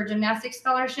college for a gymnastics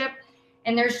scholarship.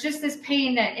 And there's just this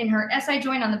pain that in her SI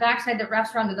joint on the backside that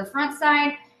wraps around to the front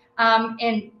side,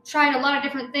 and tried a lot of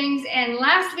different things. And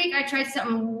last week I tried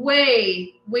something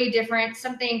way, way different.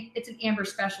 It's an Amber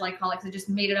special, I call it, because I just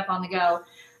made it up on the go.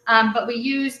 But we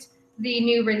used the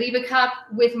new Relieva cup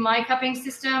with my cupping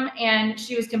system, and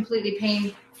she was completely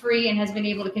pain-free and has been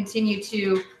able to continue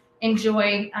to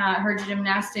enjoy her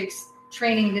gymnastics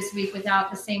training this week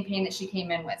without the same pain that she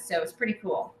came in with. So it's pretty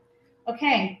cool.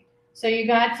 Okay, so you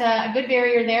got a good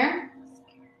barrier there.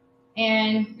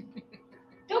 And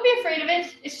don't be afraid of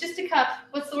it. It's just a cup.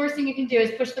 What's the worst thing you can do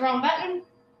is push the wrong button?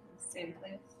 Same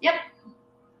place. Yep.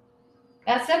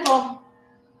 That's simple.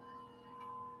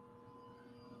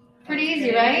 Pretty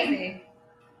easy, right? Easy.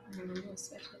 I'm gonna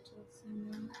switch it to the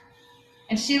same.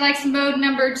 And she likes mode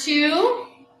number 2.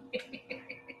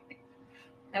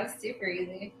 That was super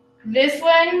easy. This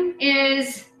one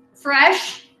is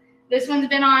fresh. This one's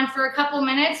been on for a couple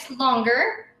minutes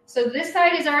longer. So this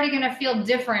side is already going to feel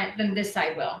different than this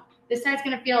side will. This side's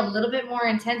going to feel a little bit more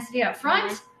intensity up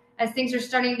front as things are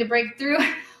starting to break through.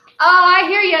 Oh, I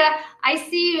hear you. I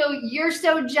see you. You're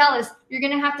so jealous. You're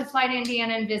going to have to fly to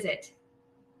Indiana and visit.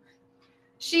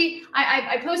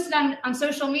 I posted on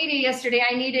social media yesterday.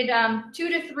 I needed 2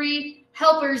 to 3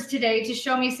 helpers today to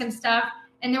show me some stuff.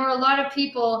 And there were a lot of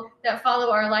people that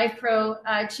follow our Life Pro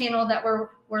channel that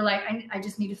were like, I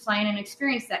just need to fly in and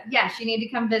experience that. Yes, you need to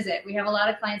come visit. We have a lot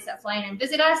of clients that fly in and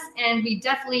visit us, and we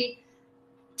definitely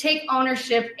take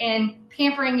ownership in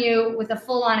pampering you with a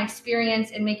full-on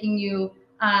experience and making you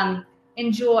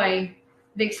enjoy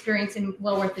the experience and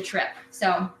well worth the trip.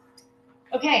 So,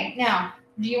 okay, now,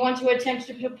 do you want to attempt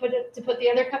to put the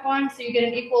other cup on so you get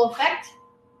an equal effect?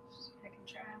 I can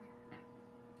try.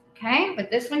 Okay, but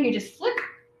this one you just flip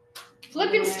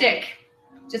and stick.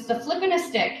 Just a flip and a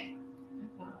stick.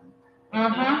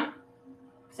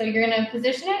 So you're going to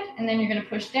position it, and then you're going to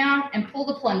push down and pull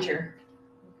the plunger.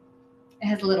 It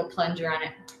has a little plunger on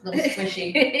it, a little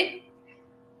squishy.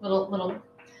 little.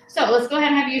 So let's go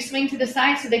ahead and have you swing to the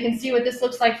side so they can see what this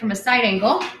looks like from a side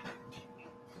angle.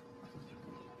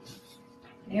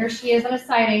 There she is on a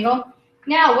side angle.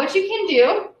 Now, what you can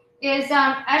do is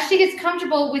as she gets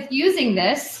comfortable with using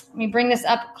this, let me bring this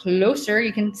up closer.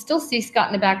 You can still see Scott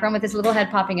in the background with his little head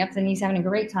popping up, and he's having a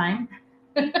great time.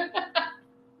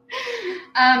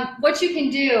 What you can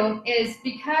do is,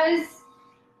 because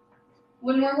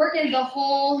when we're working the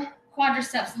whole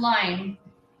quadriceps line,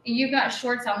 and you've got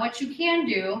shorts on, what you can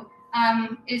do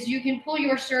is you can pull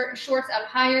your shorts up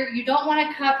higher. You don't want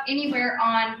to cup anywhere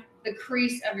on the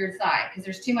crease of your thigh because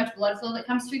there's too much blood flow that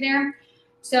comes through there.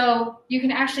 So you can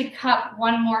actually cup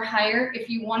one more higher if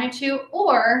you wanted to,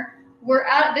 or we're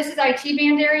out, this is IT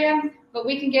band area, but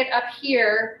we can get up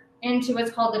here into what's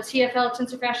called the TFL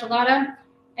tensor fascia lata,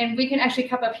 and we can actually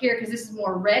cup up here because this is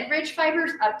more red rich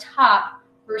fibers up top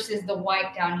versus the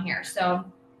white down here. So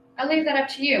I'll leave that up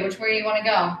to you, which way you want to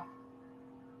go.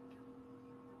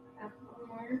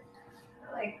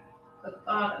 I like the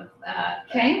thought of that.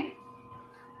 Okay.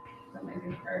 That might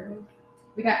be hard.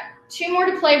 We got 2 more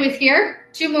to play with here.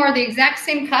 2 more of the exact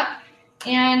same cup.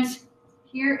 And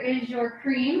here is your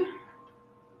cream.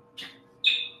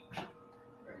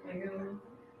 Where am I going?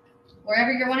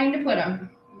 Wherever you're wanting to put them.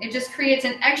 It just creates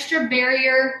an extra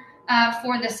barrier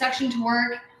for the suction to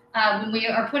work. When we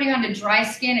are putting onto dry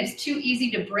skin, it's too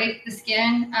easy to break the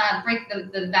skin, break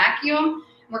the vacuum.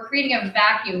 We're creating a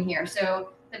vacuum here. So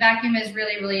the vacuum is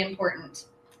really, really important.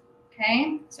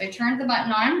 Okay, so I turned the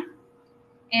button on,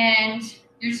 and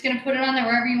you're just going to put it on there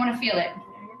wherever you want to feel it.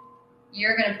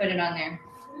 You're going to put it on there.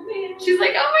 She's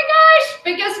like, oh my gosh,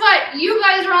 but guess what? You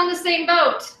guys are on the same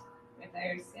boat.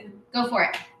 Go for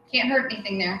it. Can't hurt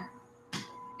anything there.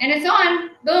 And it's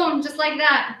on. Boom, just like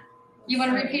that. You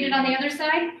want to repeat it on the other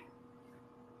side?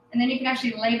 And then you can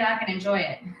actually lay back and enjoy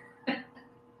it.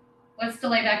 What's to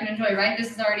lay back and enjoy, right?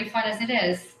 This is already fun as it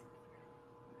is.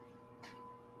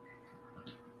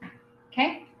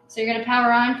 Okay, so you're going to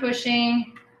power on,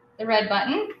 pushing the red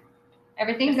button.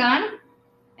 Everything's on.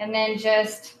 And then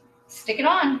just stick it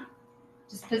on.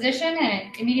 Just position, and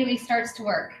it immediately starts to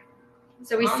work.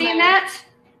 So we seen that?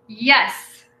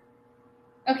 Yes.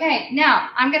 Okay, now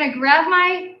I'm going to grab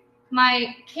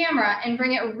my camera and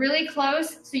bring it really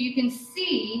close so you can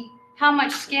see how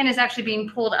much skin is actually being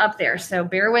pulled up there. So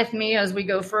bear with me as we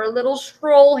go for a little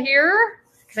stroll here,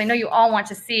 because I know you all want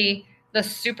to see the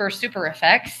super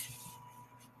effects.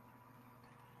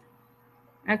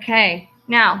 Okay,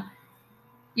 now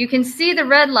you can see the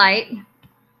red light,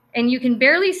 and you can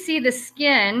barely see the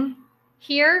skin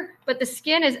here, but the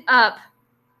skin is up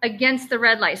against the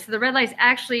red light. So the red light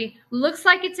actually looks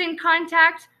like it's in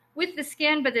contact with the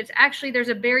skin, but it's actually, there's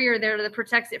a barrier there that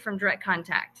protects it from direct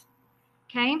contact.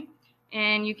 Okay,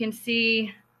 and you can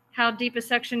see how deep a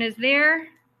section is there.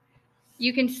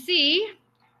 You can see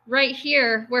right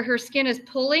here where her skin is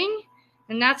pulling,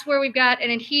 and that's where we've got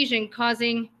an adhesion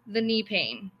causing the knee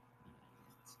pain.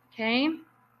 Okay,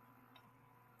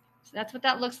 so that's what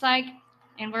that looks like,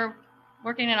 and we're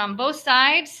working it on both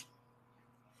sides.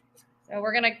 So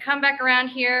we're gonna come back around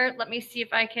here. Let me see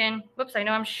if I can, whoops, I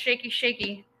know I'm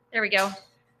shaky. There we go.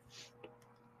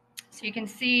 So you can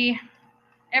see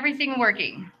everything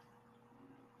working.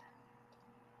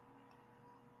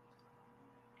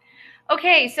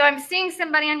 Okay, so I'm seeing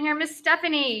somebody on here, Miss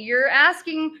Stephanie, you're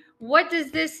asking, what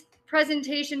does this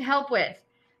presentation help with?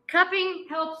 Cupping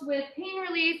helps with pain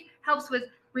relief, helps with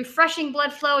refreshing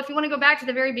blood flow. If you want to go back to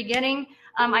the very beginning,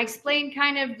 I explained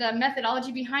kind of the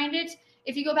methodology behind it.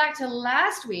 If you go back to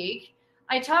last week,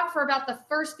 I talked for about the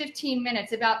first 15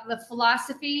 minutes about the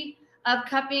philosophy of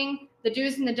cupping, the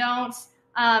do's and the don'ts,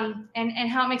 and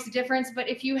how it makes a difference. But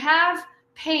if you have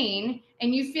pain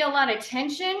and you feel a lot of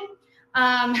tension,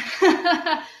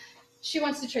 she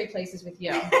wants to trade places with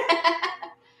you.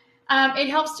 It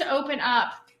helps to open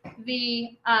up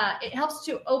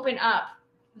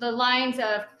the lines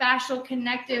of fascial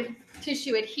connective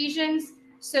tissue adhesions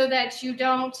so that you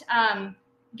don't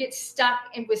get stuck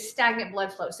with stagnant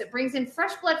blood flow. So it brings in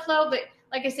fresh blood flow, but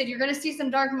like I said, you're going to see some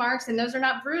dark marks, and those are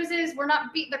not bruises. We're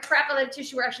not beating the crap out of the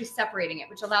tissue. We're actually separating it,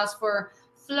 which allows for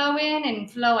flow in and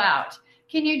flow out.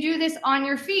 Can you do this on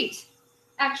your feet?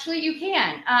 Actually, you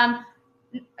can.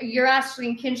 You're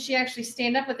asking, can she actually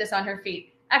stand up with this on her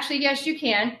feet? Actually, yes, you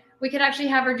can. We could actually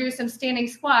have her do some standing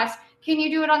squats. Can you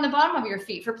do it on the bottom of your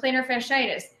feet for plantar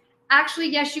fasciitis? Actually,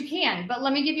 yes, you can. But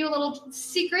let me give you a little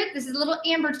secret. This is a little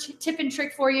Amber tip and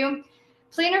trick for you.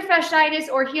 Plantar fasciitis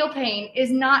or heel pain is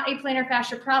not a plantar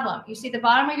fascia problem. You see, the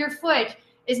bottom of your foot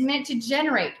is meant to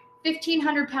generate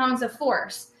 1,500 pounds of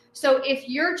force. So if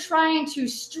you're trying to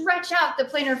stretch out the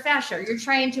plantar fascia, you're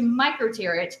trying to micro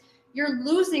tear it, you're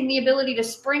losing the ability to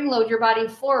spring load your body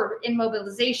forward in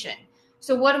mobilization.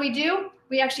 So what do?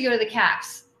 We actually go to the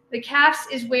calves. The calves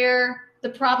is where the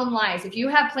problem lies. If you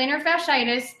have plantar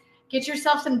fasciitis, get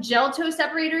yourself some gel toe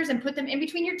separators and put them in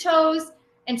between your toes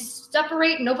and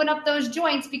separate and open up those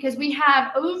joints, because we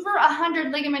have over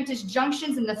 100 ligamentous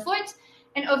junctions in the foot,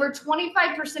 and over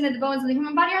 25% of the bones in the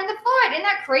human body are in the foot. Isn't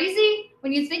that crazy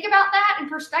when you think about that in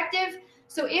perspective?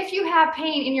 So if you have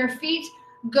pain in your feet,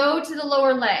 go to the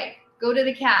lower leg, go to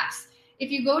the calves. If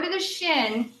you go to the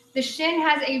shin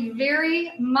has a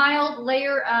very mild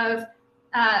layer of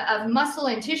muscle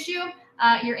and tissue.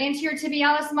 Your anterior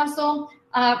tibialis muscle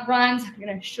runs, I'm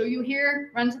going to show you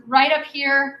here, runs right up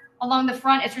here along the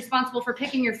front. It's responsible for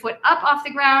picking your foot up off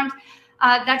the ground.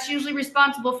 That's usually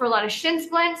responsible for a lot of shin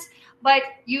splints, but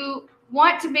you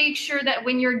want to make sure that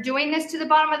when you're doing this to the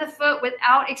bottom of the foot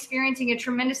without experiencing a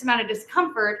tremendous amount of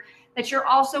discomfort, that you're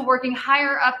also working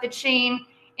higher up the chain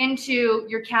into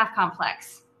your calf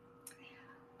complex.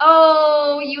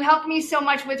 Oh, you helped me so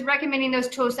much with recommending those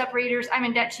toe separators. I'm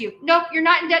in debt to you. Nope, you're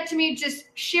not in debt to me. Just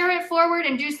share it forward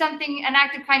and do something, an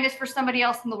act of kindness for somebody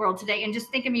else in the world today, and just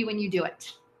think of me when you do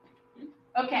it.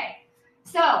 Okay,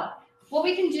 so what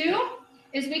we can do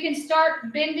is we can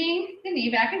start bending the knee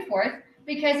back and forth,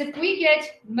 because if we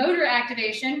get motor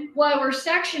activation while we're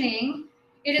sectioning,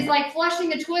 it is like flushing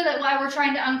the toilet while we're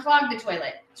trying to unclog the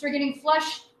toilet. So we're getting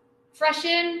fresh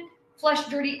in, flush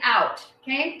dirty out,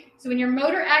 okay? So when you're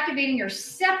motor activating, you're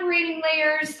separating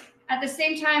layers at the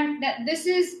same time that this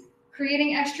is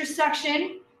creating extra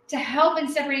suction to help in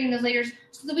separating those layers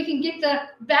so that we can get the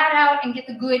bad out and get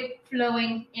the good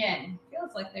flowing in.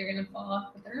 Feels like they're going to fall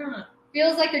off, but they're not.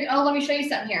 Feels like they're, oh, let me show you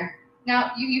something here.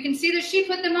 Now, you can see that she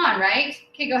put them on, right?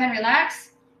 Okay, go ahead and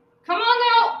relax. Come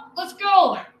on now, let's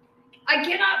go. I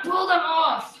cannot pull them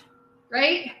off,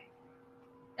 right?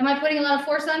 Am I putting a lot of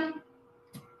force on?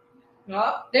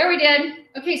 Oh. There we did.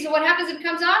 Okay, so what happens if it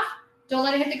comes off? Don't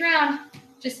let it hit the ground.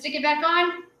 Just stick it back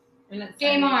on. And it's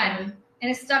game on.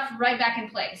 And it's stuck right back in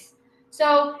place.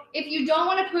 So if you don't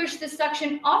want to push the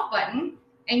suction off button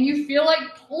and you feel like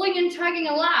pulling and tugging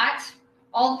a lot,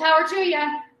 all the power to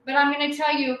you. But I'm going to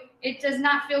tell you, it does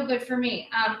not feel good for me.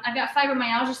 I've got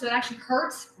fibromyalgia, so it actually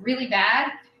hurts really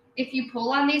bad if you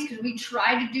pull on these, because we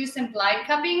try to do some glide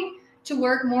cupping to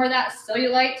work more of that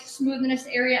cellulite smoothness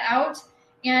area out.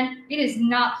 And it is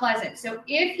not pleasant. So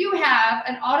if you have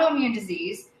an autoimmune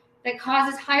disease that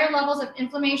causes higher levels of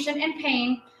inflammation and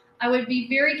pain, I would be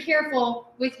very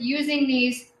careful with using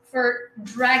these for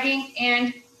dragging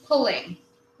and pulling.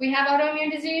 We have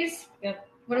autoimmune disease? Yep.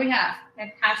 What do we have? I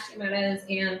have Hashimoto's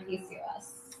and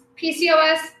PCOS.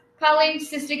 PCOS,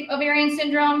 polycystic ovarian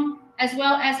syndrome, as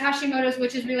well as Hashimoto's,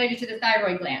 which is related to the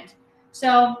thyroid gland.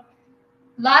 So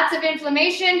lots of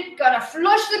inflammation, gotta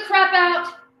flush the crap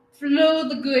out, flow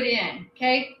the good in,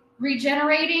 okay?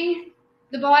 Regenerating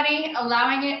the body,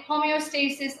 allowing it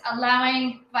homeostasis,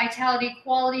 allowing vitality,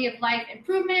 quality of life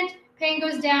improvement. Pain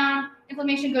goes down,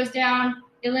 inflammation goes down,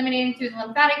 eliminating through the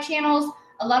lymphatic channels.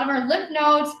 A lot of our lymph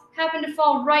nodes happen to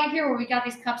fall right here where we got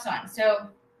these cups on. So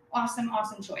awesome,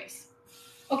 awesome choice.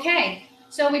 Okay,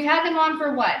 so we've had them on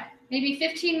for what? Maybe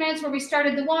 15 minutes where we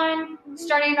started the one,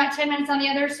 starting about 10 minutes on the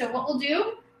other. So what we'll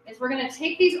do is we're gonna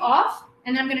take these off,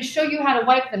 and then I'm gonna show you how to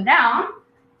wipe them down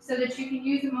so that you can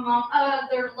use them among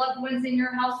other loved ones in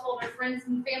your household or friends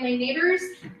and family neighbors.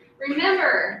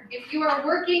 Remember, if you're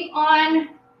working on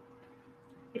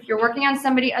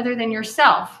somebody other than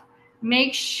yourself,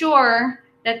 make sure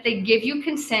that they give you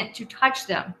consent to touch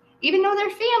them. Even though they're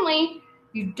family,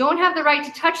 you don't have the right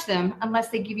to touch them unless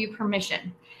they give you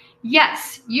permission.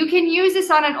 Yes, you can use this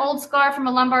on an old scar from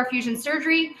a lumbar fusion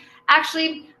surgery.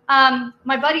 Actually,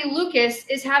 my buddy Lucas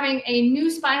is having a new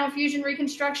spinal fusion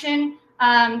reconstruction.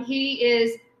 He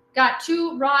is got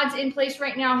 2 rods in place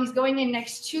right now. He's going in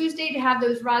next Tuesday to have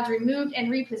those rods removed and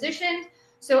repositioned.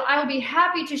 So I will be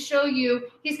happy to show you,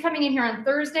 he's coming in here on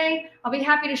Thursday. I'll be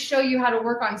happy to show you how to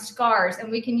work on scars,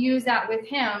 and we can use that with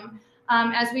him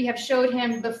as we have showed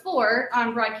him before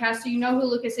on broadcast. So you know who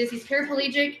Lucas is. He's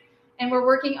paraplegic, and we're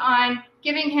working on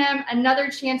giving him another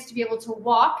chance to be able to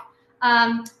walk.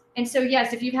 And so,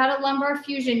 yes, if you've had a lumbar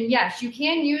fusion, yes, you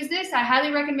can use this. I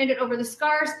highly recommend it over the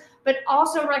scars, but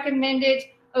also recommend it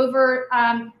over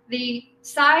the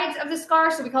sides of the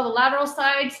scar. So we call the lateral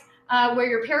sides, where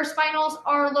your paraspinals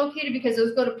are located, because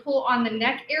those go to pull on the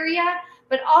neck area,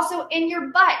 but also in your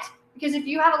butt. Because if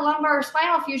you have a lumbar or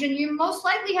spinal fusion, you most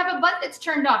likely have a butt that's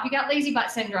turned off. You got lazy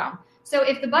butt syndrome. So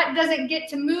if the butt doesn't get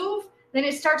to move, then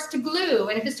it starts to glue.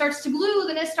 And if it starts to glue,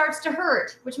 then it starts to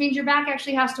hurt, which means your back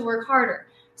actually has to work harder.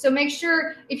 So make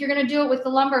sure if you're going to do it with the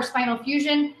lumbar spinal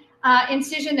fusion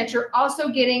incision that you're also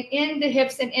getting in the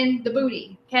hips and in the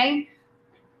booty. Okay.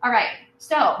 All right.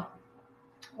 So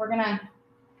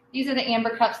these are the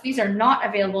amber cups. These are not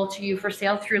available to you for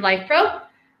sale through LifePro.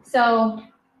 So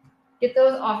get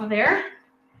those off of there.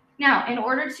 Now, in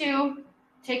order to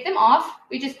take them off,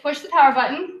 we just push the power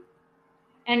button,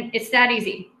 and it's that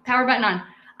easy. Power button on.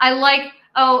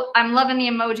 I'm loving the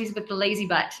emojis with the lazy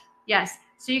butt. Yes.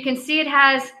 So you can see it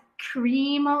has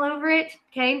cream all over it.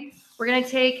 Okay. We're going to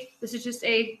take, this is just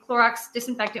a Clorox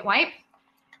disinfectant wipe.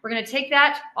 We're going to take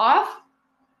that off.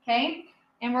 Okay.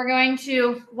 And we're going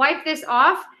to wipe this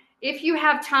off. If you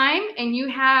have time and you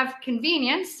have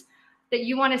convenience that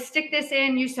you want to stick this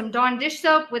in, use some Dawn dish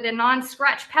soap with a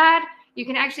non-scratch pad. You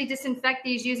can actually disinfect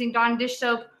these using Dawn dish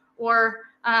soap or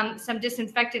some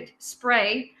disinfectant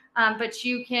spray, but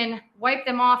you can wipe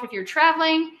them off if you're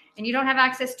traveling and you don't have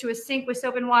access to a sink with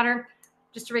soap and water.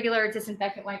 Just a regular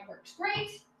disinfectant wipe works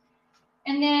great.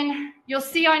 And then you'll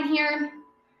see on here,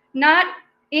 not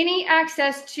any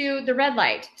access to the red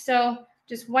light. So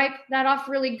just wipe that off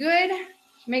really good.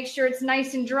 Make sure it's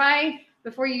nice and dry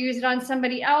before you use it on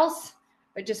somebody else,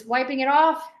 but just wiping it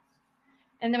off.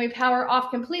 And then we power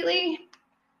off completely.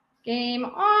 Game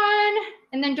on.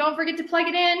 And then don't forget to plug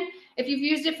it in. If you've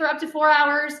used it for up to 4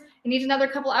 hours, it needs another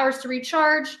couple hours to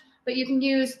recharge, but you can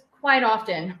use quite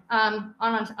often on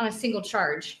a single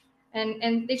charge.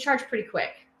 And they charge pretty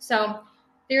quick. So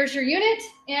there's your unit,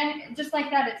 and just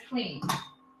like that, it's clean.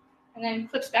 And then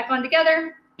clips back on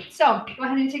together. So go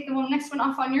ahead and take the next one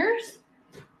off on yours.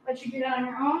 Let you do that on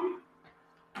your own.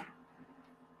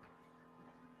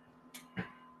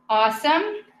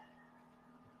 Awesome.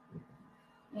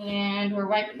 And we're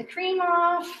wiping the cream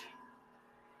off.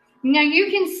 Now you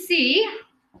can see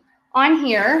on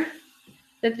here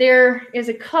that there is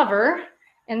a cover,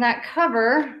 and that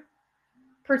cover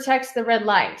protects the red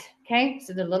light. Okay,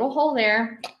 so the little hole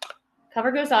there,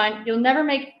 cover goes on. You'll never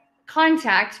make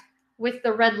contact with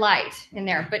the red light in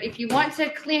there. But if you want to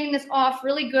clean this off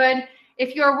really good,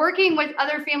 if you're working with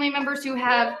other family members who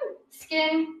have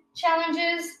skin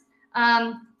challenges,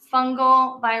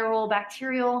 fungal, viral,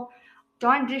 bacterial,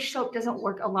 Dawn dish soap doesn't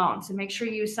work alone. So make sure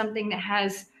you use something that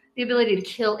has the ability to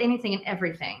kill anything and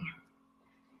everything.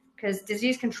 Because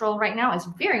disease control right now is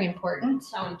very important.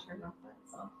 That one turned off by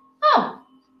itself. Oh,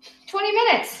 20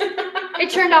 minutes. It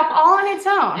turned off all on its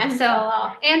own. And fell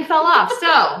off. And fell off.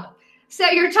 So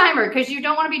set your timer, because you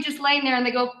don't want to be just laying there and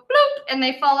they go bloop and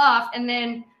they fall off and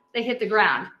then they hit the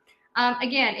ground.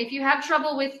 Again, if you have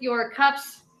trouble with your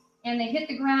cups and they hit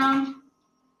the ground,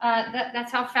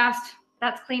 that's how fast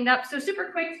that's cleaned up. So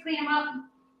super quick to clean them up.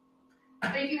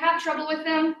 But if you have trouble with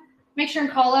them, make sure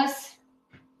and call us,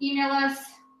 email us,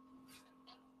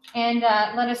 and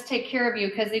let us take care of you,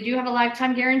 because they do have a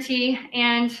lifetime guarantee.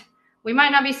 And we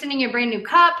might not be sending you a brand new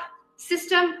cup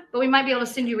system, but we might be able to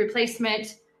send you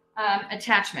replacement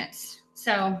attachments.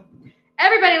 So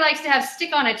everybody likes to have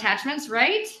stick-on attachments,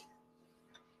 right?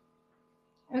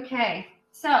 Okay,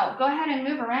 so go ahead and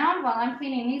move around while I'm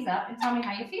cleaning these up and tell me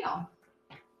how you feel.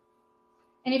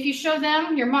 And if you show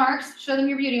them your marks, show them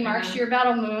your beauty marks, your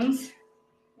battle wounds,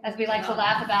 as we like to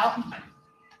laugh about.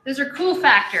 Those are cool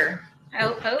factor.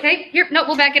 Okay, here, no,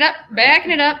 we'll back it up.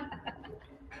 Backing it up.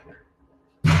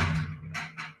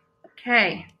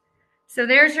 Okay, so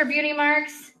there's your beauty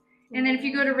marks. And then if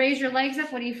you go to raise your legs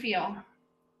up, what do you feel?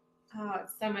 Oh,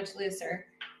 it's so much looser.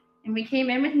 And we came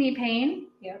in with knee pain.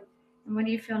 Yep. And what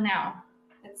do you feel now?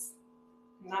 It's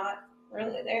not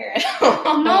really there at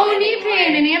all. No knee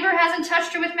pain, and Amber hasn't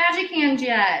touched her with magic hands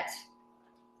yet.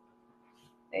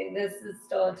 And this is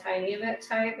still a tiny bit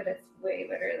tight, but it's way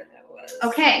better than it was.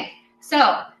 Okay,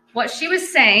 so what she was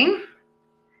saying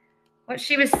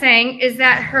is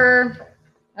that her,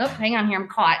 oh, hang on here, I'm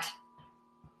caught.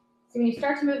 So when you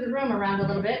start to move the room around a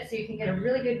little bit so you can get a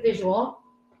really good visual,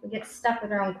 we get stuck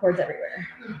with our own cords everywhere.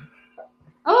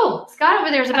 Oh, Scott over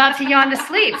there is about to yawn to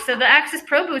sleep, so the Axis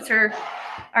Pro boots are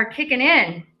kicking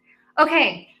in.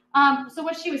 Okay, so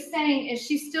what she was saying is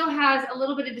she still has a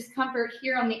little bit of discomfort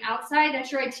here on the outside.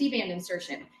 That's your IT band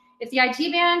insertion. If the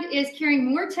IT band is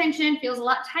carrying more tension, feels a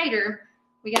lot tighter,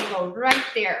 we got to go right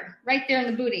there in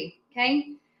the booty,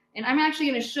 okay? And I'm actually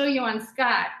going to show you on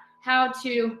Scott how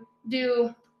to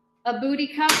do a booty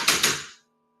cup.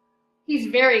 He's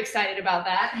very excited about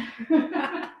that.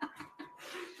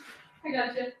 I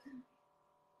got you.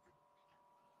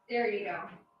 There you go.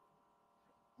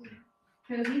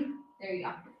 Cozy. There you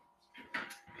go.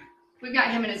 We've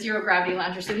got him in a zero gravity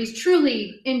lounger, so he's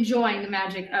truly enjoying the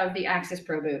magic of the Axis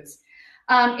Pro boots.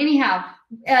 Anyhow,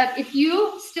 if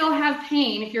you still have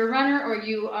pain, if you're a runner or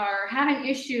you are having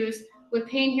issues with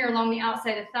pain here along the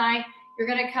outside of thigh, you're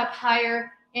going to cup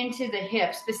higher into the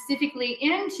hip, specifically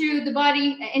into the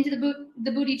body, into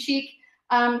the booty cheek.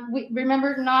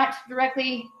 Remember, not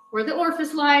directly where the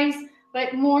orifice lies,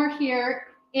 but more here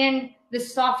in the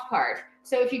soft part.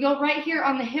 So if you go right here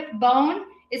on the hip bone,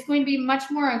 it's going to be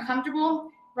much more uncomfortable.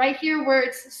 Right here where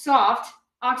it's soft,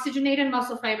 oxygenated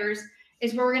muscle fibers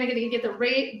is where we're going to get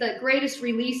the greatest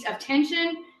release of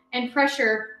tension and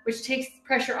pressure, which takes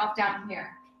pressure off down here.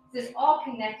 This is all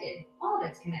connected. All of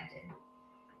it's connected.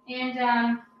 And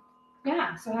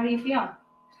yeah, so how do you feel?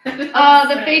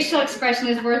 The facial expression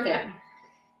is worth it.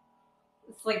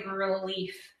 It's like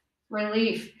relief.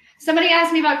 Relief. Somebody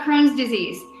asked me about Crohn's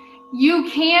disease. You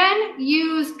can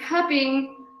use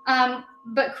cupping,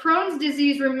 but Crohn's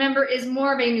disease, remember, is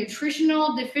more of a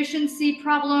nutritional deficiency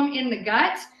problem in the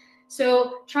gut.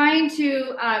 So trying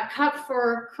to cup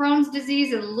for Crohn's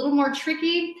disease is a little more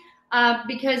tricky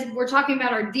because we're talking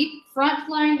about our deep front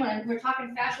line when we're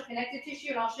talking fascial connective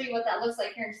tissue, and I'll show you what that looks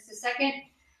like here in just a second.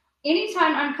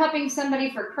 Anytime I'm cupping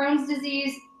somebody for Crohn's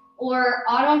disease or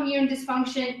autoimmune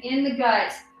dysfunction in the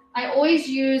gut, I always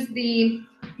use the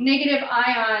negative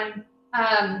ion,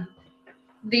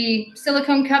 the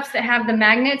silicone cups that have the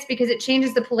magnets, because it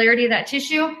changes the polarity of that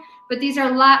tissue. But these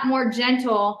are a lot more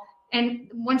gentle, and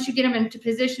once you get them into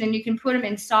position and you can put them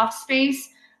in soft space,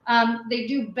 they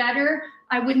do better.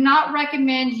 I would not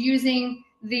recommend using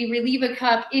the Relieva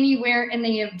cup anywhere in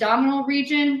the abdominal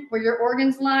region where your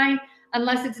organs lie,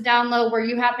 unless it's down low where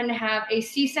you happen to have a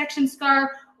C-section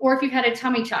scar or if you've had a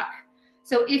tummy tuck.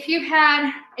 So if you've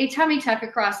had a tummy tuck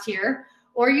across here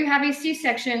or you have a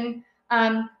C-section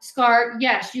scar,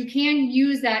 yes, you can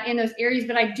use that in those areas,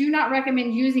 but I do not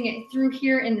recommend using it through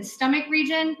here in the stomach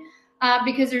region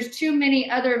because there's too many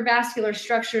other vascular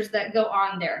structures that go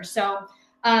on there. So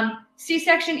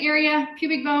C-section area,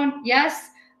 pubic bone, yes.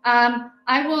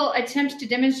 I will attempt to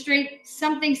demonstrate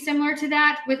something similar to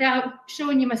that without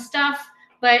showing you my stuff,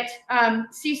 but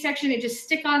C-section, it just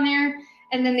stick on there.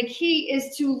 And then the key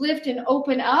is to lift and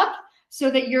open up so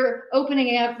that you're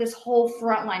opening up this whole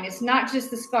front line. It's not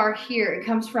just the scar here. It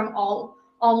comes from all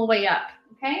the way up,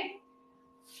 okay?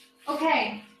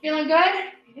 Okay, feeling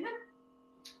good? Yeah.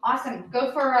 Awesome.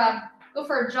 Go for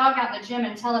a jog out in the gym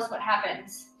and tell us what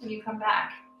happens when you come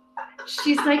back.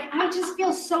 She's like, I just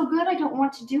feel so good. I don't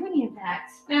want to do any of that.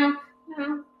 No.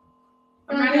 I'm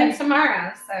running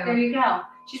tomorrow, so. There you go.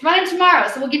 She's running tomorrow,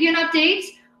 so we'll give you an update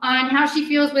on how she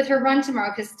feels with her run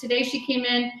tomorrow, because today she came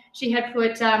in, she had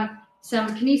put some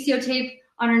kinesio tape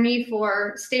on her knee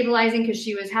for stabilizing because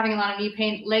she was having a lot of knee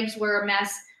pain. Legs were a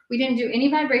mess. We didn't do any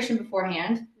vibration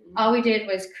beforehand. All we did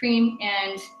was cream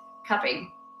and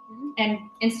cupping and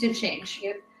instant change.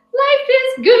 Yep. Life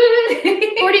is good.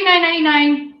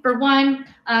 $49.99 for one.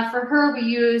 For her, we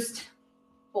used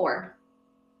 4.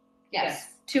 Yes.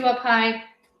 2 up high,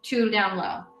 2 down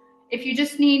low. If you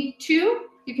just need 2,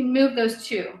 you can move those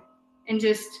 2 and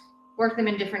just work them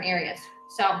in different areas.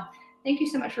 So thank you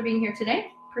so much for being here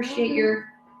today. Appreciate your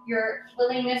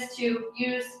willingness to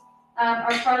use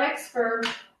our products for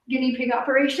guinea pig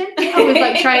operation. I always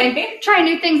like trying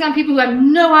new things on people who have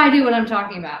no idea what I'm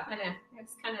talking about. I know.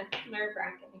 It's kind of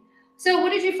nerve-wracking. So what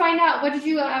did you find out?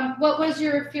 What was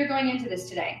your fear going into this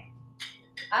today?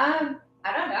 I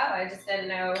don't know. I just didn't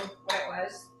know what it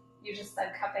was. You just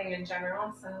said cupping in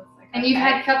general, so it's like. And you've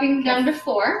had cupping done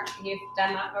before. You've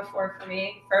done that before for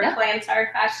me for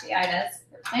plantar fasciitis.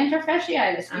 Plantar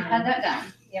fasciitis. We've had that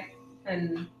done. Yep.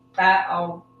 And that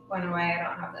I'll went away. I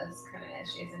don't have those kind of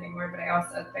issues anymore, but I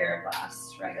also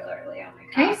TheraBlast regularly on my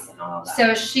cuffs and all of that.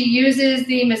 So she uses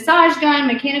the massage gun.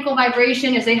 Mechanical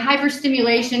vibration is a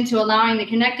hyperstimulation to allowing the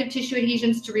connective tissue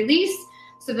adhesions to release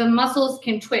so the muscles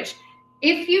can twitch.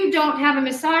 If you don't have a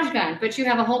massage gun, but you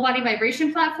have a whole body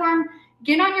vibration platform,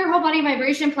 get on your whole body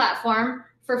vibration platform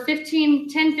for 10,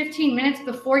 15 minutes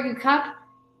before you cup.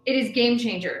 It is game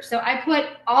changer. So I put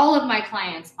all of my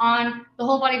clients on the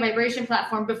whole body vibration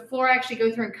platform before I actually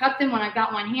go through and cup them when I've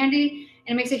got one handy.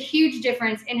 And it makes a huge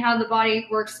difference in how the body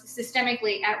works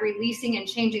systemically at releasing and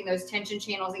changing those tension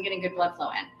channels and getting good blood flow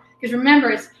in. Because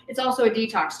remember, it's also a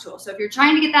detox tool. So if you're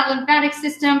trying to get that lymphatic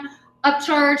system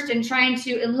upcharged and trying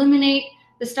to eliminate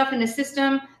the stuff in the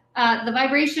system, the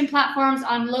vibration platforms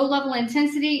on low level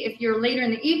intensity, if you're later in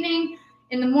the evening,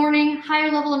 in the morning, higher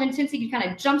level of intensity, you kind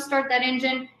of jumpstart that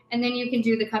engine, and then you can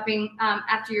do the cupping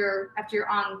after you're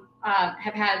on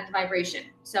have had the vibration.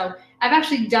 So I've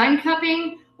actually done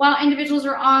cupping while individuals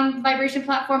are on the vibration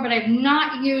platform, but I've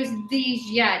not used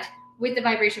these yet with the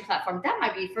vibration platform. That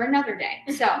might be for another day.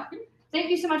 So thank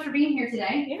you so much for being here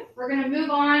today. Yeah. We're going to move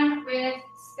on with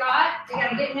Scott. We got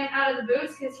to get him out of the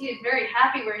boots because he is very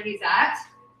happy where he's at.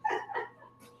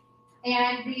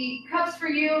 And the cups for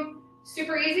you,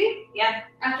 super easy? Yeah.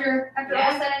 After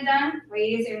all said and done? Way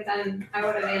easier than I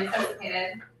would have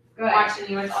anticipated. Good. Watching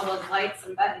you with all those lights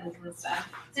and buttons and stuff.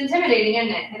 It's intimidating,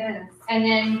 isn't it? It is. And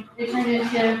then it turned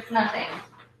into nothing.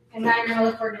 And now you're going to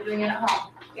look forward to doing it at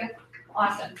home. Yep.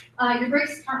 Awesome. Your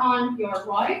brakes are on your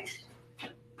right.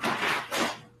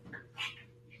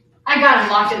 I got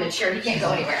him locked in the chair. He can't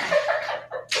go anywhere.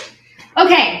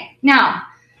 Okay, now,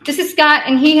 this is Scott,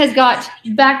 and he has got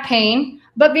back pain.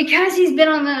 But because he's been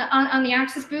on the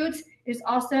Axis boots, there's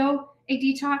also a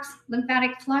detox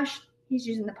lymphatic flush. He's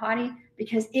using the potty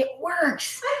because it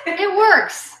works. It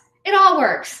works. It all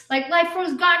works. Like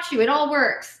LifePro's got you. It all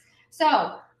works.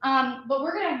 So, but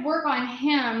we're going to work on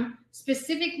him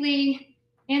specifically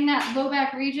in that low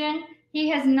back region. He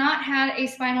has not had a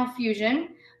spinal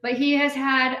fusion, but he has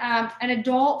had an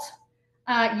adult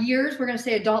years. We're going to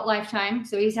say adult lifetime.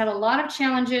 So he's had a lot of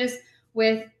challenges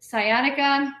with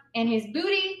sciatica and his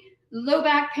booty, low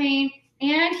back pain,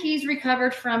 and he's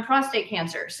recovered from prostate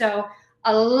cancer. So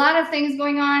a lot of things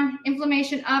going on,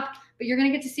 inflammation up, but you're going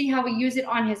to get to see how we use it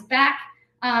on his back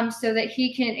so that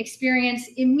he can experience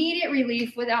immediate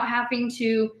relief without having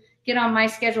to get on my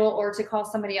schedule or to call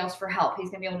somebody else for help. He's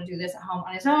going to be able to do this at home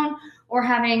on his own or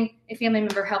having a family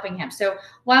member helping him. So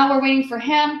while we're waiting for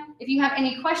him, if you have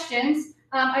any questions,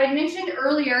 I had mentioned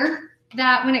earlier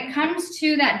that when it comes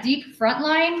to that deep front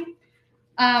line,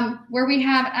 where we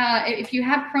have, if you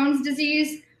have Crohn's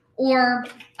disease or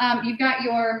you've got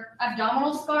your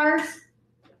abdominal scars,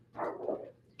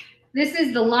 this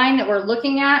is the line that we're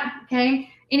looking at, okay?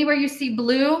 Anywhere you see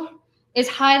blue is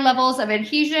high levels of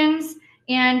adhesions,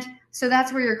 and so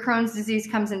that's where your Crohn's disease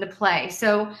comes into play.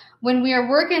 So when we are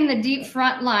working the deep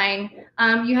front line,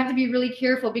 you have to be really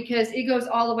careful because it goes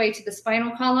all the way to the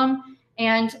spinal column,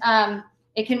 and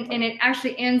it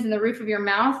actually ends in the roof of your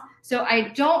mouth. So I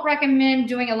don't recommend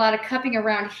doing a lot of cupping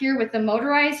around here with the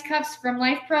motorized cups from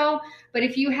LifePro, but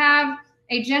if you have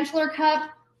a gentler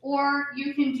cup, or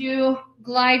you can do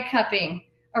glide cupping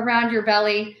around your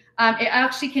belly, it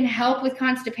actually can help with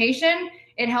constipation.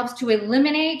 It helps to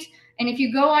eliminate. And if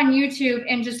you go on YouTube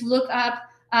and just look up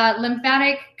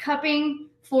lymphatic cupping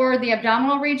for the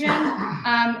abdominal region,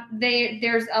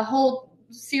 there's a whole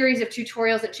series of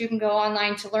tutorials that you can go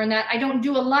online to learn that. I don't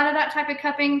do a lot of that type of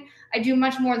cupping. I do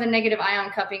much more than negative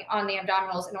ion cupping on the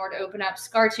abdominals in order to open up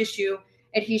scar tissue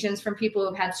adhesions from people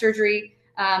who've had surgery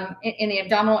in the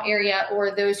abdominal area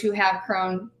or those who have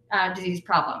Crohn's disease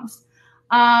problems.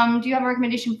 Do you have a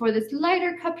recommendation for this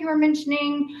lighter cup you were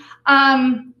mentioning?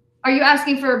 Are you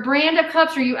asking for a brand of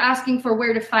cups, or are you asking for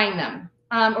where to find them?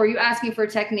 Or are you asking for a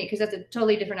technique? Because that's a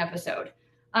totally different episode.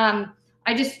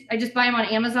 I just buy them on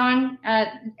Amazon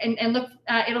and look,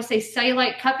 it'll say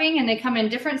cellulite cupping, and they come in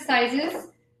different sizes.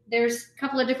 There's a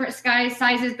couple of different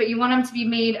sizes, but you want them to be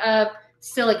made of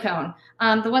silicone.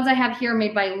 The ones I have here are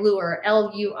made by Lure,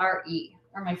 L-U-R-E,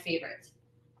 are my favorite.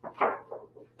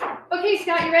 Okay,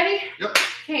 Scott, you ready? Yep.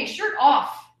 Okay, shirt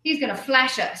off. He's going to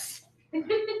flash us.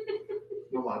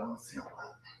 No, I don't see all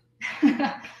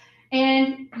that.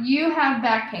 And you have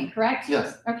back pain, correct?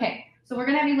 Yes. Okay, so we're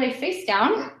going to have you lay face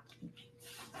down.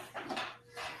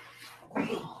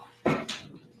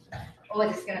 Oh,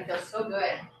 this is going to feel so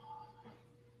good.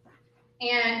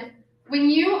 And when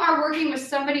you are working with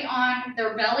somebody on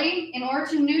their belly, in order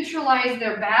to neutralize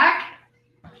their back,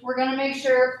 we're going to make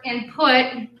sure and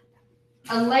put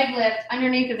a leg lift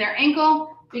underneath of their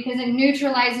ankle because it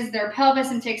neutralizes their pelvis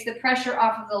and takes the pressure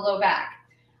off of the low back.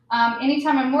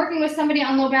 Anytime I'm working with somebody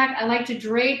on low back, I like to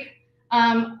drape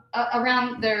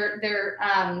around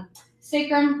their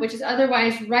sacrum, which is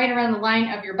otherwise right around the line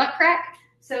of your butt crack,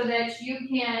 so that you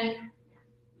can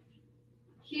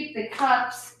keep the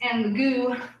cups and the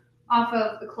goo off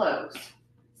of the clothes.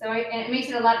 So it makes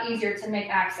it a lot easier to make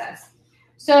access.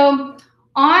 So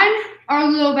on our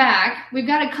low back, we've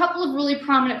got a couple of really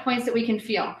prominent points that we can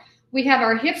feel. We have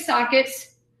our hip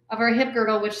sockets of our hip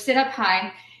girdle, which sit up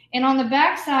high. And on the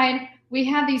back side, we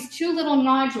have these two little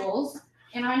nodules.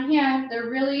 And on here, they're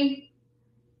really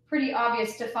pretty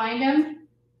obvious to find them.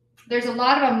 There's a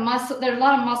lot of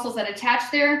muscles that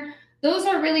attach there. Those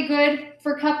are really good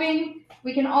for cupping.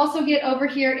 We can also get over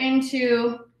here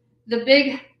into the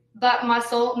big butt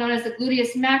muscle known as the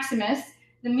gluteus maximus.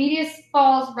 The medius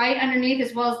falls right underneath,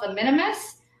 as well as the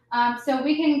minimus. So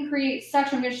we can create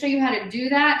suction. I'm going to show you how to do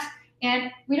that.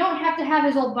 And we don't have to have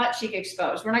his whole butt cheek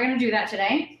exposed. We're not going to do that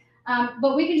today.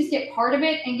 But we can just get part of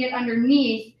it and get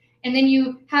underneath. And then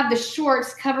you have the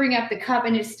shorts covering up the cup,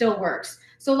 and it still works.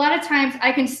 So a lot of times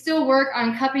I can still work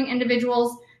on cupping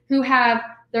individuals who have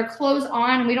their clothes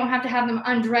on, and we don't have to have them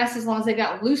undressed as long as they've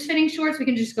got loose fitting shorts. We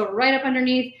can just go right up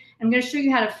underneath. I'm going to show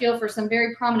you how to feel for some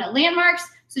very prominent landmarks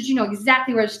so that you know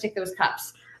exactly where to stick those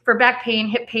cups for back pain,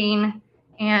 hip pain,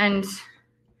 and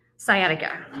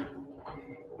sciatica.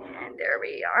 And there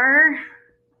we are.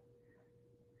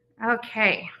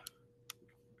 Okay.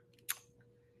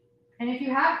 And if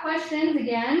you have questions,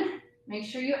 again, make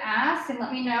sure you ask and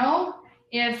let me know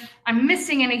if I'm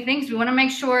missing anything, because we want to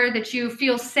make sure that you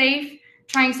feel safe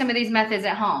trying some of these methods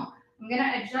at home. I'm going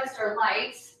to adjust our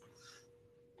lights.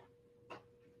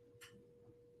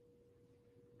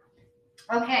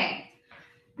 Okay.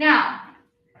 Now,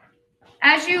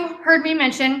 as you heard me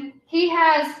mention, he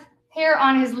has hair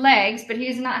on his legs, but he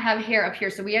does not have hair up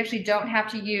here. So we actually don't have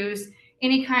to use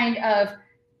any kind of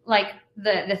like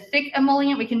the thick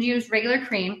emollient. We can use regular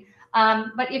cream.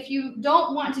 But if you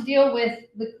don't want to deal with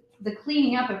the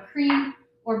cleaning up of cream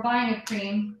or buying a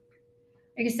cream,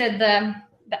 like I said,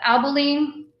 the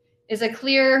Albolene is a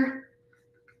clear,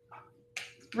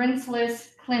 rinseless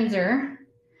cleanser.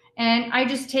 And I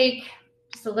just take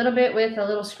just a little bit with a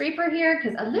little scraper here,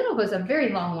 because a little goes a very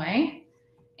long way.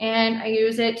 And I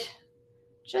use it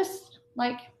just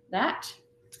like that.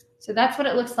 So that's what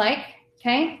it looks like,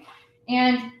 okay?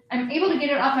 And I'm able to get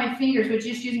it off my fingers with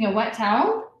just using a wet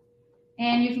towel.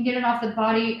 And you can get it off the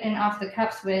body and off the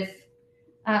cups with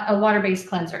a water-based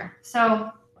cleanser.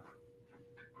 So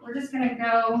we're just gonna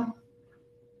go.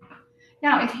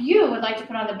 Now, if you would like to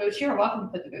put on the boots, you're welcome to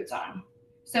put the boots on.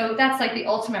 So that's like the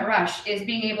ultimate rush, is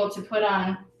being able to put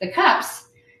on the cups,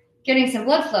 getting some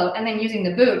blood flow, and then using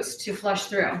the boots to flush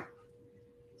through.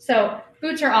 So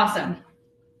boots are awesome.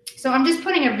 So I'm just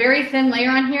putting a very thin layer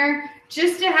on here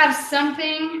just to have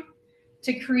something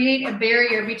to create a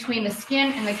barrier between the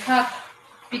skin and the cup,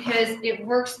 because it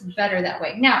works better that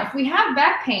way. Now, if we have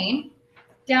back pain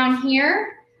down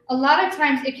here, a lot of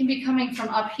times it can be coming from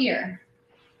up here.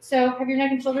 So have your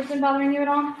neck and shoulders been bothering you at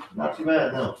all? Not too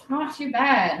bad, no. Not too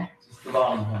bad. Just the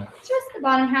bottom half. Just the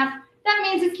bottom half. That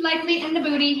means it's likely in the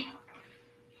booty.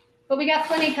 But we got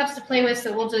plenty of cups to play with,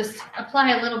 so we'll just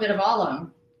apply a little bit of all of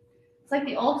them. It's like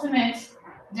the ultimate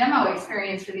demo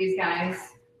experience for these guys.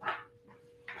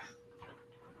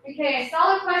 Okay, a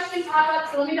solid question pop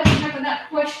up, so let me double check what that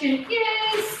question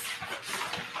is.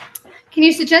 Can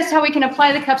you suggest how we can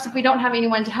apply the cups if we don't have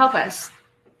anyone to help us?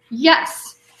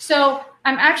 Yes. So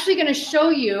I'm actually going to show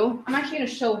you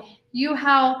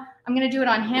how I'm going to do it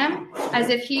on him, as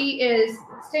if he is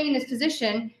staying in this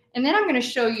position. And then I'm going to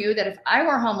show you that if I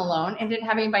were home alone and didn't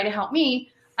have anybody to help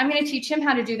me, I'm going to teach him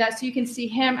how to do that so you can see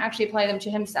him actually apply them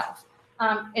to himself.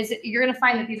 You're going to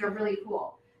find that these are really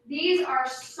cool. These are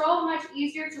so much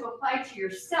easier to apply to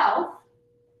yourself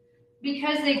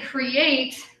because they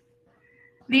create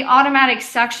the automatic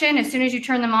suction. As soon as you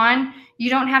turn them on, you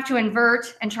don't have to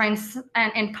invert and try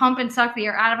and pump and suck the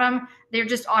air out of them. They're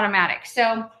just automatic.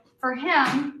 So for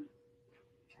him,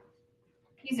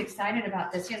 he's excited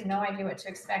about this. He has no idea what to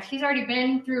expect. He's already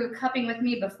been through cupping with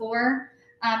me before.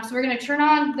 So we're going to turn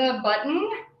on the button,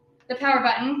 the power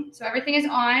button. So everything is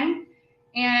on.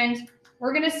 And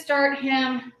we're going to start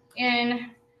him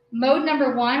in mode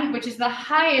number 1, which is the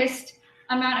highest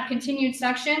amount of continued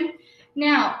suction.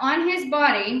 Now, on his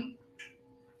body,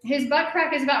 his butt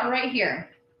crack is about right here.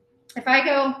 If I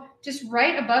go just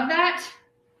right above that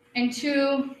and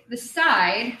to the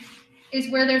side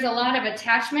is where there's a lot of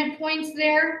attachment points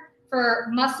there for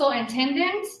muscle and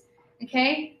tendons,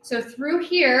 okay? So through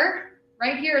here,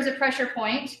 right here is a pressure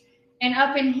point, and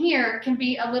up in here can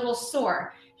be a little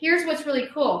sore. Here's what's really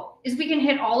cool, is we can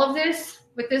hit all of this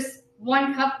with this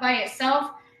one cup by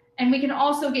itself. And we can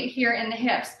also get here in the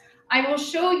hips. I will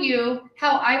show you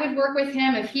how I would work with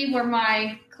him if he were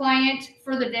my client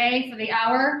for the day, for the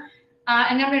hour.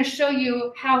 And I'm going to show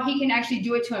you how he can actually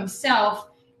do it to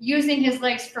himself using his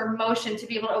legs for motion to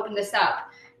be able to open this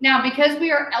up. Now, because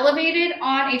we are elevated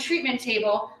on a treatment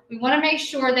table, we want to make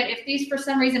sure that if these for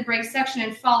some reason break section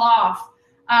and fall off,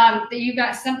 that you've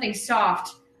got something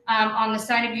soft on the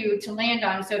side of you to land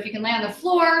on. So if you can lay on the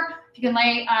floor, if you can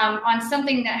lay on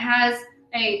something that has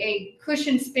a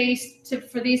cushion space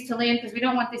for these to land, because we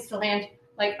don't want these to land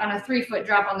like on a 3-foot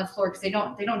drop on the floor, because they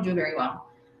don't do very well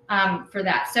for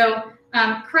that. So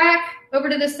crack over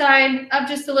to the side, up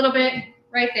just a little bit,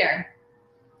 right there.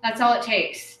 That's all it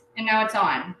takes. And now it's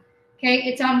on. Okay,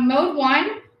 it's on mode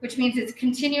 1, which means it's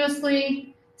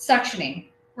continuously suctioning.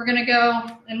 We're going to go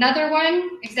another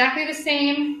one, exactly the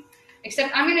same,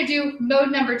 except I'm going to do mode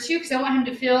number 2 because I want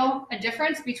him to feel a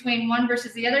difference between one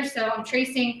versus the other. So I'm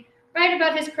tracing right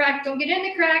above his crack. Don't get in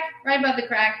the crack, right above the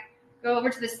crack. Go over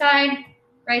to the side,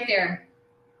 right there,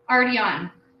 already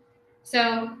on.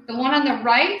 So the one on the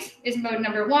right is mode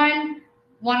number 1.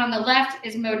 One on the left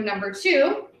is mode number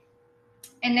 2.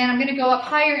 And then I'm going to go up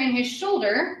higher in his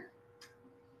shoulder.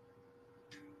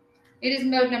 It is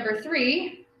mode number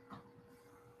 3.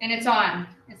 And it's on.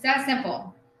 It's that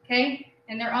simple. Okay?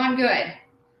 And they're on good.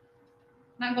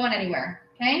 Not going anywhere.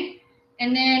 Okay?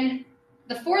 And then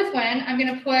the 4th one, I'm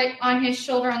going to put on his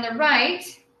shoulder on the right.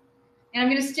 And I'm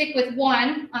going to stick with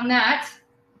 1 on that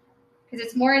because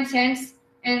it's more intense.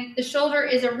 And the shoulder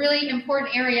is a really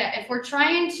important area. If we're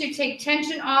trying to take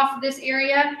tension off this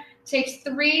area, it takes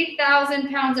 3,000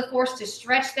 pounds of force to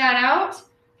stretch that out,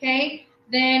 okay?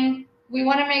 Then we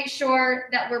want to make sure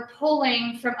that we're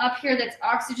pulling from up here that's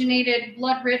oxygenated,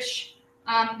 blood-rich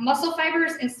muscle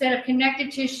fibers instead of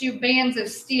connective tissue bands of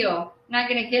steel. I'm not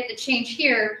going to get the change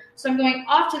here. So I'm going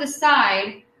off to the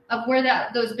side of where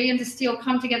those bands of steel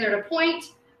come together at a point,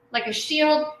 like a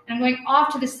shield, and I'm going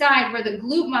off to the side where the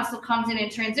glute muscle comes in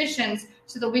and transitions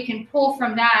so that we can pull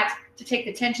from that to take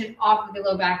the tension off of the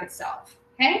low back itself.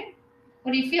 Okay?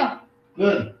 What do you feel?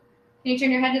 Good. Can you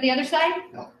turn your head to the other side?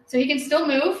 No. So he can still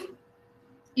move.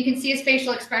 You can see his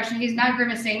facial expression. He's not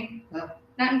grimacing, No.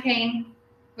 not in pain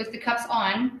with the cups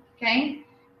on, okay?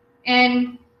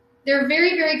 And they're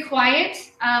very, very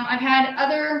quiet. I've had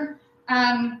other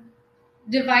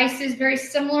devices very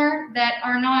similar that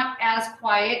are not as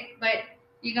quiet, but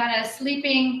you got a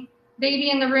sleeping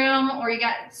baby in the room, or you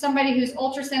got somebody who's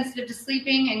ultra sensitive to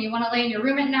sleeping and you want to lay in your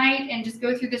room at night and just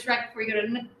go through this right before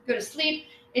you go to sleep.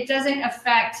 It doesn't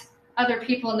affect other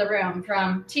people in the room,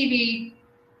 from TV,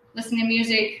 listening to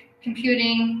music,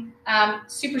 computing,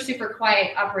 super, super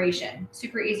quiet operation,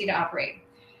 super easy to operate.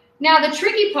 Now, the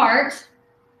tricky part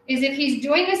is if he's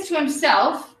doing this to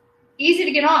himself, easy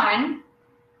to get on,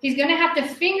 he's going to have to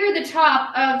finger the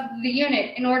top of the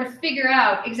unit in order to figure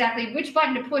out exactly which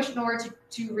button to push in order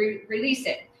to release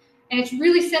it. And it's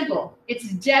really simple. It's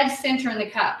dead center in the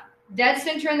cup. Dead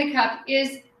center in the cup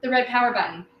is the red power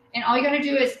button. And all you got to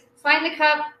do is find the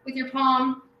cup with your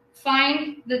palm,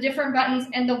 find the different buttons,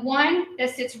 and the one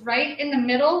that sits right in the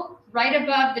middle, right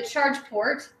above the charge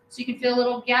port, so you can feel a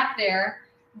little gap there,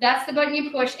 that's the button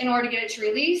you push in order to get it to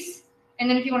release. And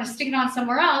then if you want to stick it on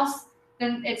somewhere else,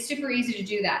 then it's super easy to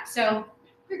do that. So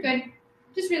you're good.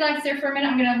 Just relax there for a minute.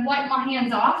 I'm going to wipe my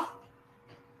hands off.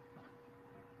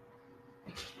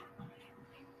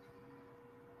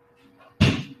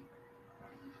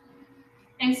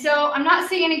 And so I'm not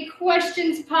seeing any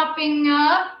questions popping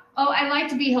up. Oh, I like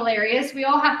to be hilarious. We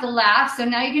all have to laugh. So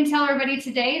now you can tell everybody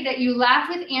today that you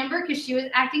laughed with Amber because she was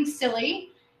acting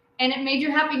silly, and it made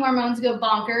your happy hormones go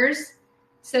bonkers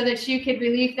so that you could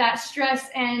relieve that stress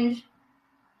and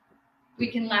we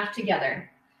can laugh together.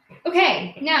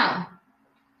 Okay, now,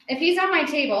 if he's on my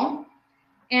table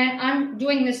and I'm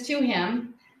doing this to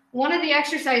him, one of the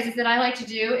exercises that I like to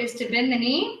do is to bend the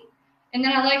knee, and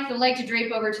then I like the leg to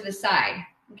drape over to the side,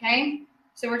 okay?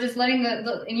 So we're just letting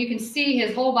and you can see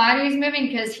his whole body is moving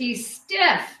because he's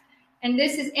stiff. And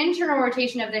this is internal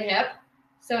rotation of the hip,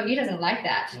 so he doesn't like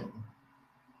that.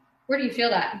 Where do you feel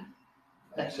that?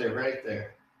 Actually, right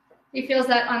there. He feels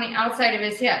that on the outside of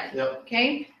his hip, Yep.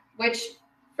 okay? Which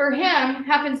for him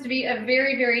happens to be a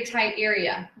very, very tight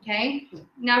area, okay?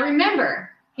 Now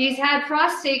remember, he's had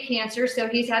prostate cancer, so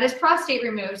he's had his prostate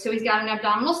removed, so he's got an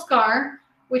abdominal scar,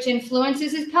 which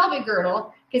influences his pelvic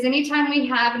girdle, because anytime we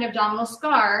have an abdominal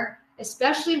scar,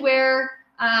 especially where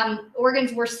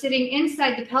organs were sitting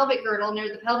inside the pelvic girdle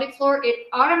near the pelvic floor, it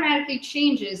automatically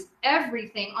changes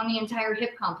everything on the entire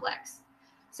hip complex.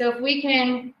 So if we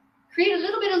can create a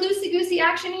little bit of loosey-goosey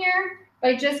action here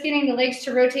by just getting the legs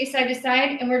to rotate side to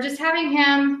side, and we're just having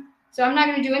him So I'm not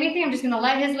going to do anything. I'm just going to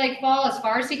let his leg fall as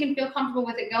far as he can feel comfortable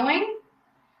with it going.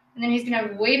 And then he's going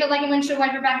to wave it like a windshield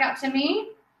wiper back out to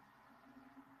me.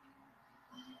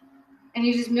 And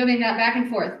he's just moving that back and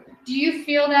forth. Do you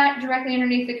feel that directly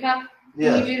underneath the cup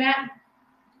when you do that?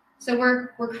 So we're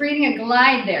creating a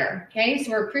glide there, okay?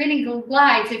 So we're creating a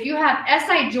glide. So if you have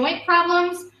SI joint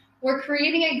problems, we're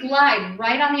creating a glide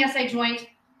right on the SI joint,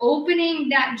 opening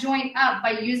that joint up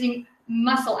by using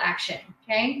muscle action,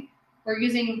 okay? We're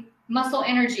using muscle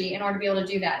energy in order to be able to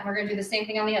do that. And we're going to do the same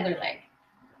thing on the other leg.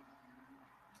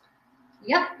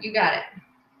 Yep, you got it.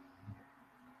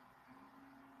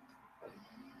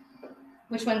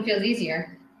 Which one feels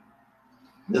easier?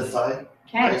 This side.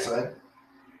 Okay. Right side.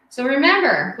 So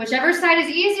remember, whichever side is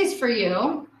easiest for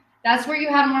you, that's where you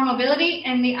have more mobility.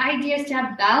 And the idea is to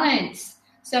have balance.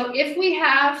 So if we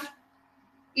have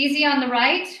easy on the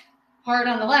right, hard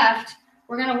on the left,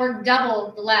 we're going to work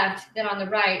double the left than on the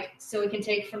right so we can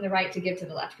take from the right to give to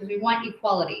the left because we want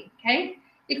equality, okay?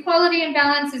 Equality and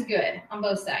balance is good on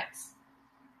both sides.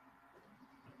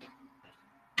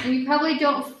 And you probably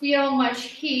don't feel much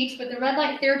heat, but the red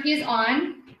light therapy is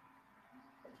on.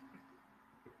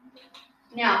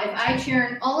 Now, if I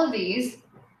turn all of these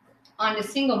onto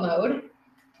single mode,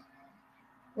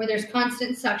 where there's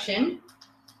constant suction,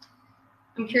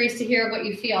 I'm curious to hear what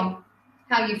you feel,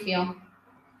 how you feel.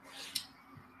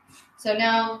 So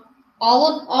now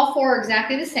all four are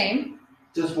exactly the same.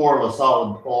 Just more of a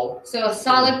solid pull. So a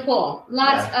solid pull,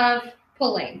 lots of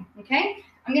pulling, okay?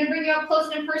 I'm going to bring you up close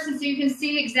and in person so you can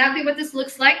see exactly what this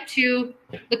looks like to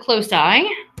the close eye.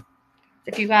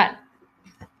 If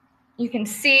you can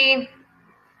see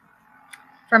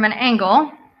from an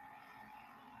angle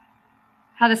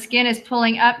how the skin is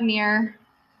pulling up near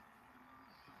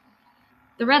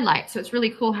the red light. So it's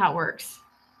really cool how it works.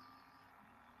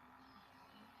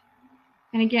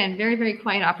 And again, very, very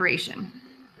quiet operation.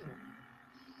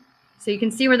 So you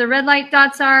can see where the red light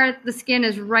dots are. The skin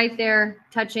is right there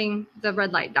touching the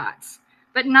red light dots,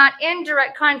 but not in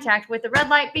direct contact with the red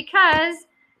light because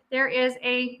there is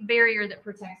a barrier that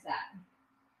protects that.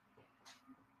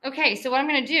 Okay, so what I'm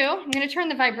going to do, I'm going to turn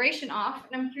the vibration off,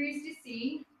 and I'm curious to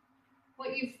see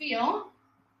what you feel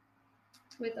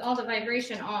with all the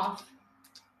vibration off.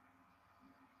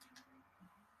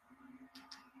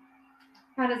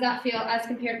 How does that feel as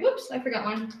compared? Whoops, I forgot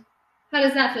one. How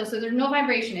does that feel? So there's no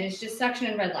vibration. It's just suction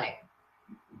and red light.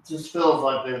 It just feels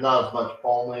like there's not as much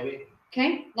pull, maybe.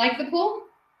 Okay, like the pull?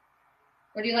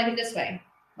 Or do you like it this way?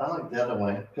 I like the other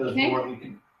way because more you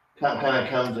can kind of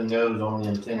comes and goes on the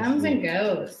intensity. Comes and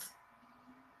goes.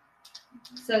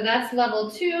 So that's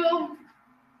level 2.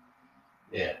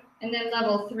 Yeah. And then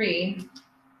level 3.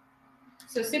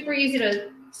 So super easy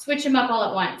to switch them up all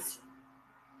at once.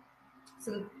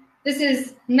 So this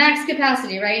is max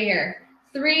capacity right here.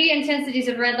 3 intensities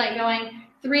of red light going,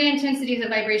 3 intensities of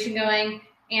vibration going,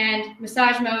 and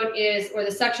massage mode is, or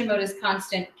the suction mode is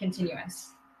constant,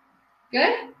 continuous.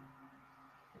 Good?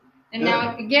 And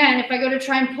now, again, if I go to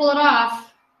try and pull it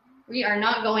off, we are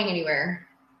not going anywhere.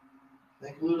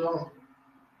 They glued on.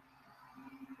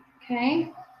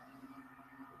 Okay.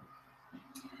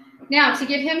 Now, to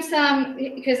give him some,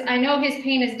 because I know his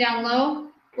pain is down low,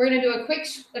 we're going to do a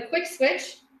quick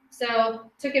switch. So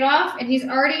took it off, and he's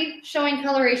already showing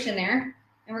coloration there.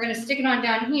 And we're going to stick it on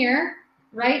down here,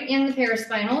 right in the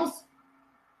paraspinals.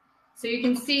 So you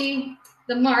can see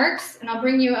the marks, and I'll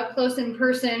bring you up close in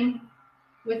person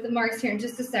with the marks here in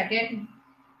just a second.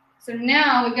 So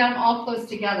now we've got them all close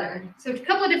together. So a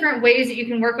couple of different ways that you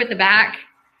can work with the back,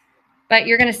 but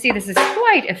you're going to see this is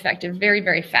quite effective, very,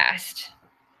 very fast.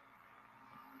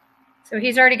 So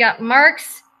he's already got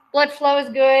marks. Blood flow is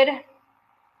good.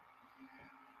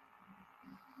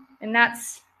 And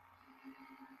that's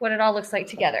what it all looks like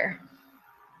together.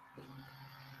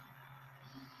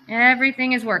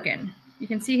 Everything is working. You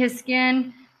can see his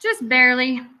skin just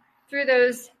barely through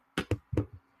those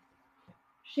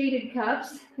shaded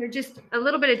cups. They're just a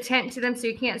little bit of tint to them so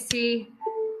you can't see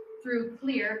through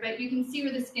clear, but you can see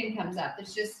where the skin comes up.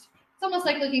 It's almost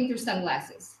like looking through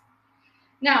sunglasses.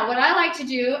 Now, what I like to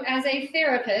do as a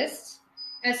therapist,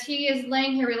 as he is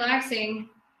laying here relaxing,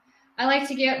 I like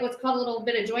to get what's called a little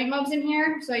bit of joint mobs in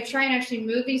here. So I try and actually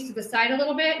move these to the side a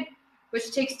little bit,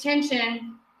 which takes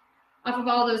tension off of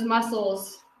all those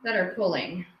muscles that are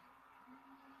pulling.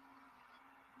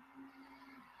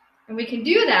 And we can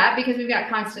do that because we've got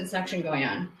constant suction going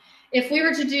on. If we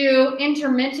were to do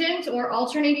intermittent or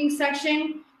alternating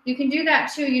suction, you can do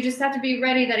that too. You just have to be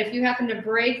ready that if you happen to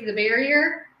break the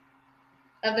barrier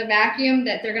of the vacuum,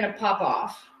 that they're going to pop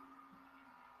off.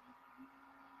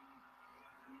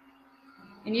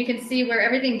 And you can see where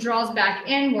everything draws back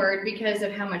inward because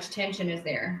of how much tension is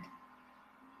there.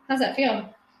 How's that feel?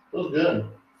 Feels good.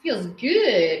 Feels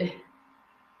good.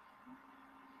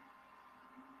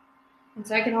 And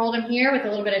so I can hold him here with a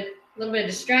little bit of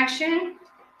distraction.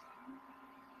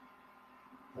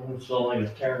 It's so like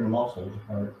it's tearing the muscles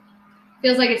apart.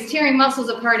 Feels like it's tearing muscles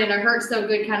apart in a hurt so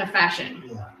good kind of fashion.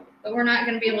 Yeah. But we're not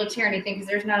going to be able to tear anything because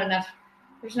there's not enough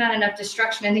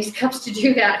destruction in these cups to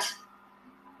do that.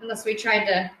 Unless we tried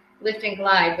to lift and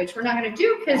glide, which we're not going to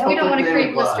do because we don't want to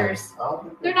create blisters.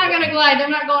 They're not going to glide. They're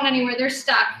not going anywhere. They're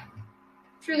stuck.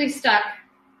 Truly stuck.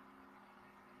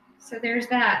 So there's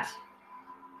that.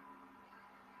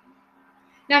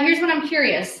 Now here's what I'm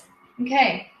curious.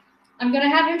 Okay. I'm going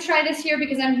to have him try this here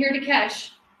because I'm here to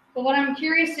catch. But what I'm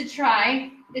curious to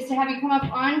try is to have you come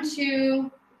up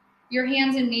onto your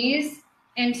hands and knees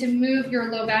and to move your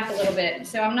low back a little bit.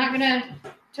 So I'm not going to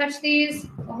touch these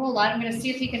a whole lot. I'm going to see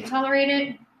if he can tolerate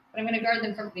it, but I'm going to guard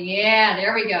them from yeah,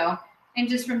 there we go. And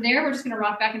just from there, we're just going to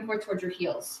rock back and forth towards your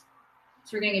heels.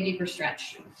 So we're getting a deeper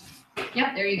stretch.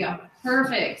 Yep, there you go.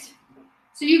 Perfect.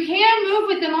 So you can move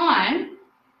with them on.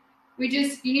 You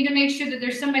need to make sure that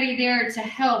there's somebody there to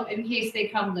help in case they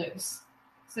come loose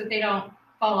so that they don't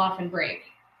fall off and break.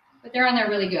 But they're on there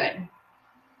really good.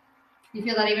 You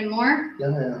feel that even more?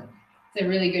 Yeah. It's a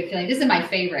really good feeling. This is my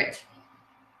favorite.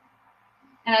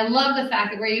 And I love the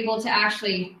fact that we're able to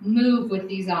actually move with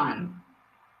these on.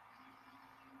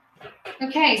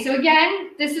 Okay, so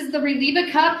again, this is the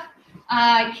Relieva Cup.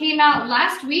 Came out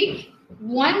last week.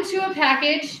 1 to a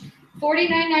package,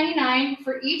 $49.99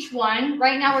 for each one.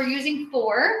 Right now we're using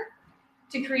 4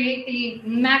 to create the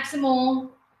maximal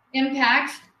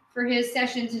impact for his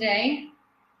session today.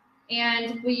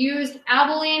 And we used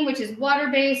Albolene, which is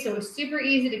water-based, so it's super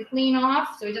easy to clean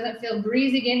off so he doesn't feel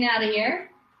breezy getting out of here.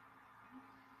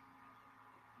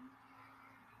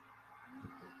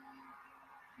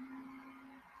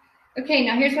 Okay,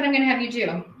 now here's what I'm going to have you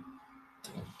do.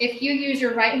 If you use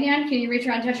your right hand, can you reach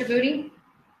around and touch your booty?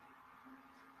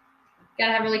 Got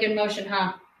to have really good motion,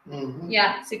 huh? Mm-hmm.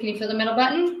 Yeah, so can you feel the middle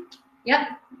button? Yep.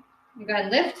 You go ahead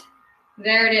and lift.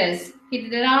 There it is. He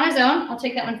did it on his own. I'll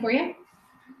take that one for you.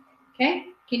 Okay,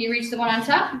 can you reach the one on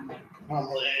top?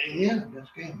 Yeah, that's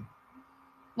good.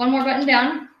 One more button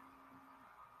down.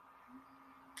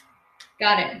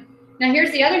 Got it. Now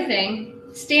here's the other thing.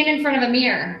 Stand in front of a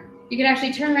mirror. You can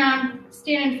actually turn around,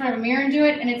 stand in front of a mirror and do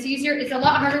it, and it's easier. It's a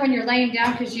lot harder when you're laying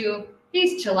down because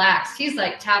he's chillaxed. He's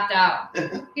like tapped out.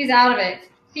 He's out of it.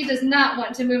 He does not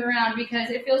want to move around because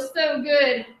it feels so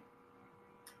good.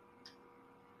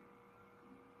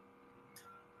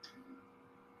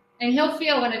 And he'll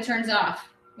feel when it turns off,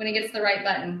 when he gets the right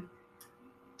button.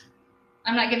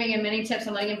 I'm not giving him any tips.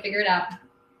 I'm letting him figure it out.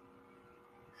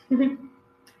 One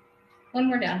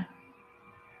more down.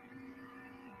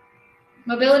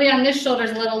 Mobility on this shoulder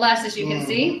is a little less, as you can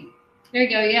see. There you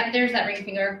go. Yeah, there's that ring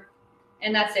finger.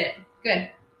 And that's it. Good.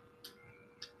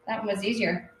 That one was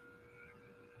easier.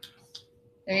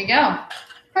 There you go.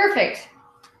 Perfect.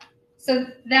 So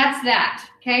that's that.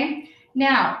 Okay.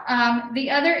 Now, the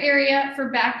other area for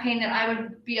back pain that I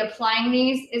would be applying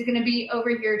these is going to be over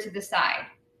here to the side.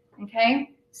 Okay.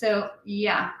 So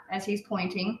yeah, as he's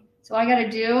pointing. So all I got to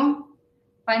do,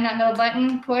 find that middle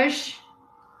button, push,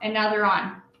 and now they're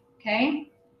on.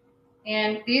 Okay.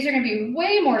 And these are going to be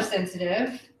way more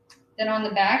sensitive than on the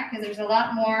back because there's a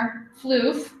lot more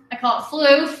floof. I call it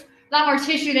floof. A lot more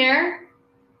tissue there.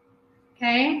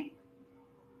 Okay.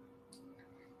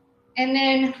 And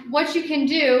then what you can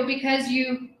do, because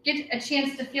you get a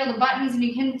chance to feel the buttons and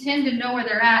you can tend to know where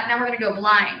they're at, now we're going to go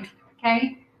blind.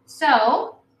 Okay.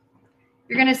 So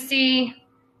you're going to see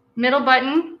middle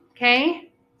button.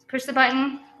 Okay. Push the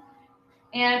button.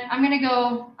 And I'm going to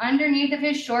go underneath of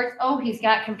his shorts. Oh, he's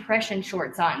got compression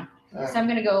shorts on. So I'm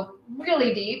going to go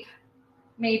really deep.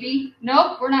 Maybe.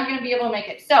 Nope, we're not going to be able to make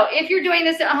it. So if you're doing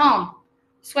this at home,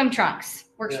 swim trunks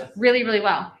works really, really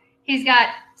well. He's got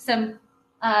some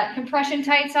compression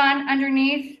tights on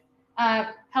underneath.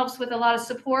 Helps with a lot of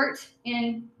support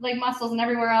in leg muscles and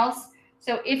everywhere else.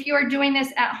 So if you're doing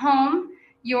this at home,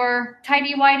 your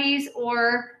tighty whities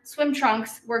or swim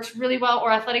trunks works really well,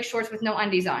 or athletic shorts with no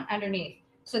undies on underneath,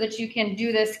 so that you can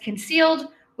do this concealed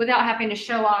without having to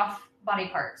show off body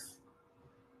parts.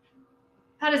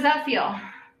 How does that feel?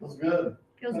 Feels good.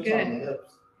 Feels That's good. on the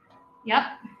hips. Yep.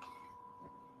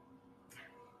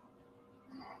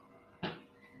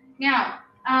 Now,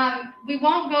 we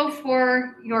won't go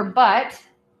for your butt,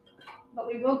 but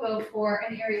we will go for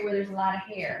an area where there's a lot of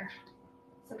hair,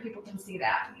 so people can see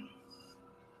that.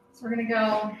 So we're going to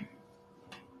go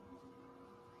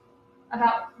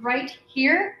about right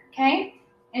here, okay?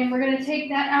 And we're going to take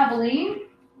that Albolene,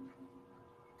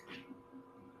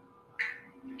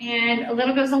 and a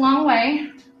little goes a long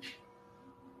way.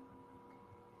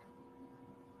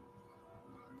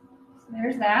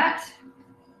 there's that.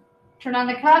 Turn on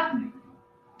the cup.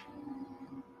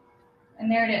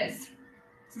 And there it is.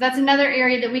 So that's another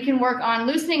area that we can work on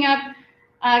loosening up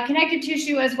connective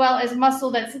tissue as well as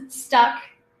muscle that's stuck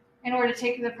in order to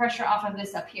take the pressure off of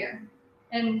this up here.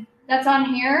 And that's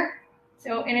on here.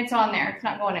 So, and it's on there. It's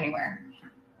not going anywhere.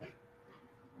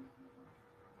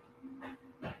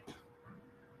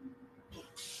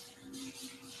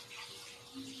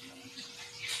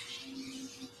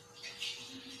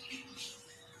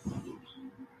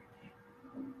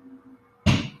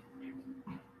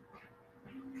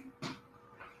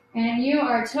 And you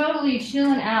are totally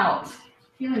chilling out.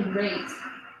 Feeling great.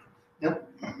 Yep.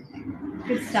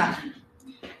 Good stuff.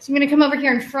 So I'm going to come over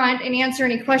here in front and answer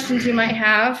any questions you might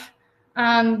have.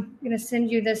 I'm going to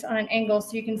send you this on an angle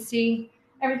so you can see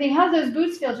everything. How's those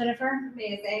boots feel, Jennifer?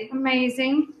 Amazing.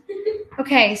 Amazing.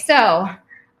 Okay, so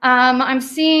I'm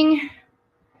seeing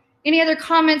any other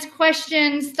comments,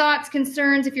 questions, thoughts,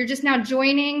 concerns. If you're just now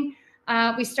joining,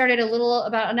 we started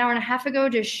about an hour and a half ago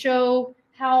to show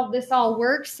how this all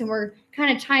works, and we're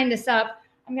kind of tying this up.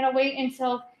 I'm going to wait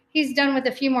until he's done with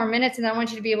a few more minutes, and I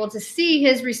want you to be able to see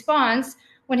his response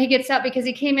when he gets up, because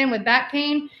he came in with back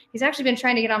pain. He's actually been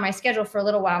trying to get on my schedule for a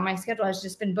little while. My schedule has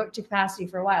just been booked to capacity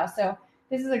for a while. So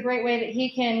this is a great way that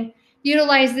he can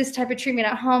utilize this type of treatment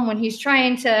at home when he's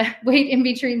trying to wait in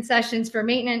between sessions for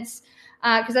maintenance.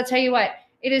 Because I'll tell you what,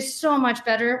 it is so much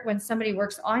better when somebody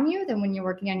works on you than when you're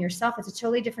working on yourself. It's a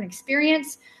totally different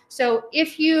experience. So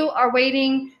if you are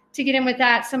waiting to get in with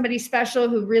that, somebody special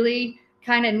who really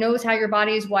kind of knows how your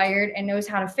body is wired and knows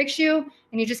how to fix you,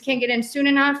 and you just can't get in soon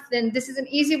enough, then this is an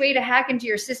easy way to hack into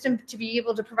your system to be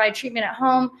able to provide treatment at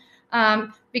home,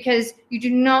 because you do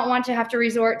not want to have to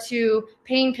resort to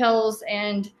pain pills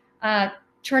and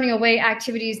turning away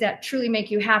activities that truly make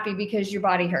you happy because your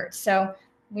body hurts. So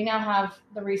we now have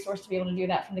the resource to be able to do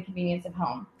that from the convenience of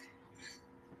home.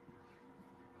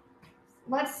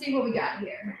 Let's see what we got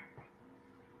here.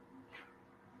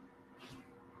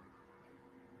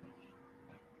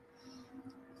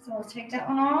 So I'll take that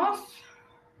one off.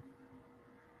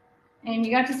 And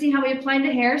you got to see how we applied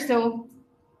the hair. So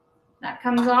that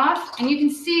comes off. And you can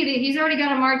see that he's already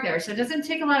got a mark there. So it doesn't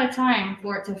take a lot of time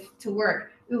for it to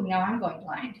work. Ooh, now I'm going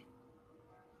blind.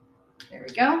 There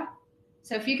we go.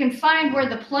 So if you can find where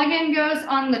the plug-in goes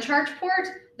on the charge port,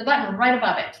 the button right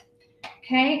above it.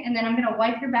 Okay, and then I'm going to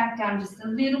wipe your back down just a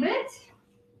little bit.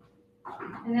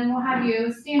 And then we'll have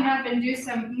you stand up and do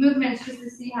some movements just to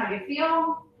see how you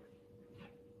feel.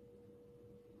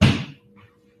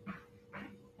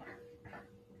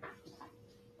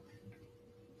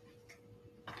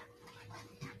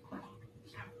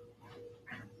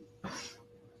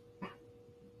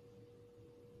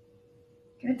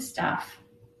 Good stuff.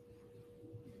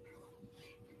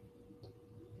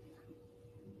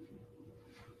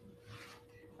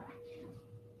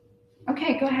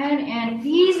 Okay, go ahead and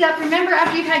ease up. Remember,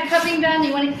 after you've had cupping done,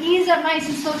 you want to ease up nice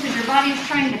and slow because your body is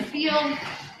trying to feel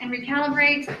and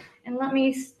recalibrate. And let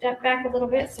me step back a little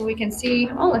bit so we can see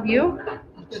all of you.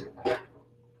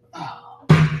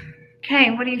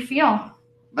 Okay, what do you feel?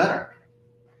 Better.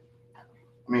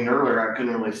 I mean, earlier I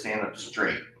couldn't really stand up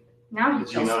straight. Now he You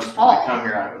feels noticed when tall. I come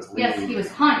here, I was leaning. Yes, he was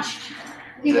hunched.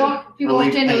 He Did walked in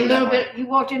relieve a pain little that bit. He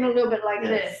walked in a little bit like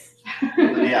Yes. this.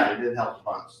 But yeah, it did help a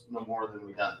bunch. No more than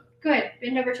we done. Good.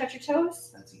 Bend over, touch your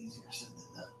toes. That's easier said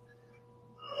than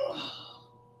done.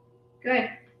 Good.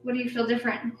 What do you feel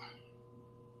different?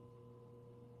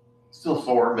 Still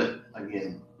sore, but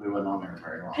again, we went on there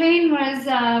very long. Pain was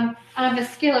out of a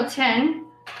scale of 10.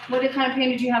 What kind of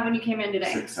pain did you have when you came in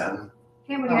today? 6, 7.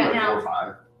 Okay, what are you at now? 4 or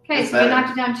 5. Okay, It's so you better.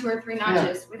 knocked it down 2 or 3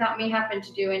 notches without me having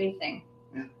to do anything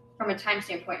from a time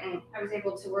standpoint. And I was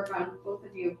able to work on both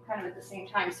of you kind of at the same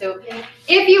time. So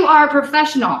if you are a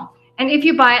professional and if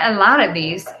you buy a lot of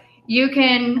these, you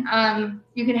can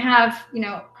have,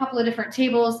 a couple of different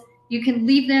tables. You can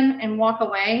leave them and walk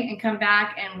away and come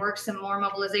back and work some more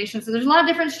mobilization. So there's a lot of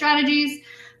different strategies.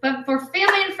 But for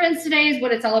family and friends today is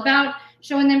what it's all about,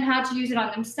 showing them how to use it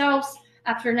on themselves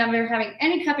after never having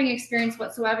any cupping experience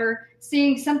whatsoever.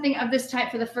 Seeing something of this type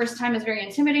for the first time is very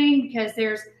intimidating because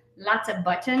there's lots of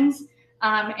buttons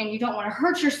and you don't want to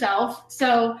hurt yourself.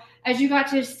 So as you got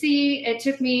to see, it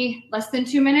took me less than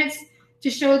 2 minutes to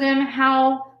show them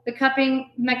how the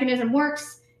cupping mechanism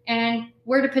works and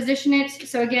where to position it.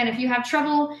 So again, if you have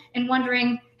trouble in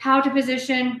wondering how to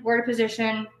position, where to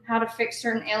position, how to fix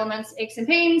certain ailments, aches and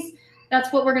pains,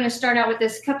 that's what we're going to start out with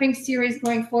this cupping series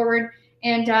going forward.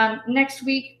 And next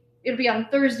week, it'll be on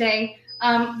Thursday,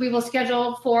 we will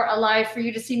schedule for a live for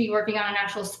you to see me working on an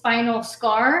actual spinal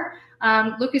scar.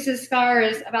 Lucas's scar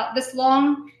is about this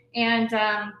long, and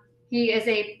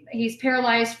He's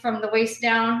paralyzed from the waist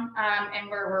down, and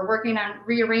we're working on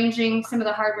rearranging some of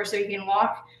the hardware so he can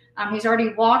walk. He's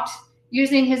already walked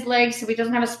using his legs, so he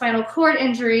doesn't have a spinal cord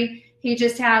injury. He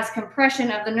just has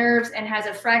compression of the nerves and has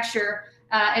a fracture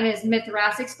in his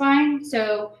mid-thoracic spine.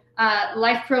 So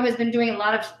Life Pro has been doing a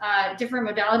lot of different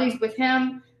modalities with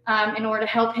him in order to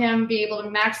help him be able to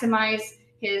maximize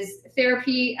his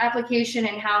therapy application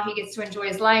and how he gets to enjoy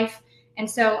his life. And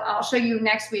so I'll show you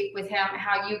next week with him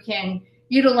how you can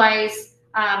utilize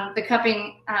the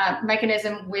cupping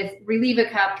mechanism with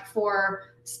Relieva-Cup for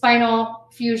spinal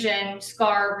fusion,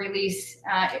 scar release.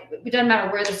 It doesn't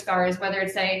matter where the scar is, whether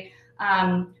it's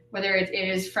whether it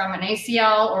is from an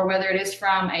ACL or whether it is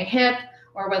from a hip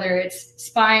or whether it's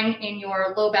spine in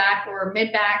your low back or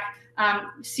mid back.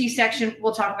 C-section,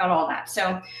 we'll talk about all that. So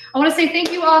I want to say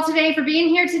thank you all today for being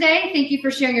here today. Thank you for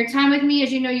sharing your time with me.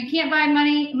 As you know, you can't buy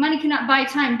money. Money cannot buy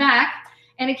time back,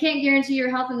 and it can't guarantee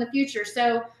your health in the future.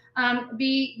 So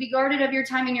be guarded of your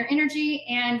time and your energy,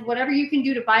 and whatever you can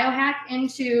do to biohack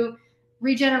into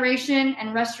regeneration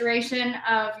and restoration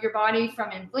of your body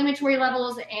from inflammatory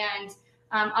levels and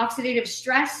oxidative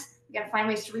stress. We got to find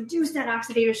ways to reduce that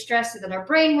oxidative stress so that our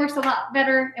brain works a lot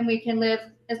better and we can live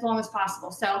as long as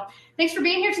possible. So thanks for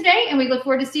being here today, and we look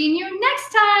forward to seeing you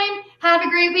next time. Have a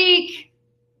great week.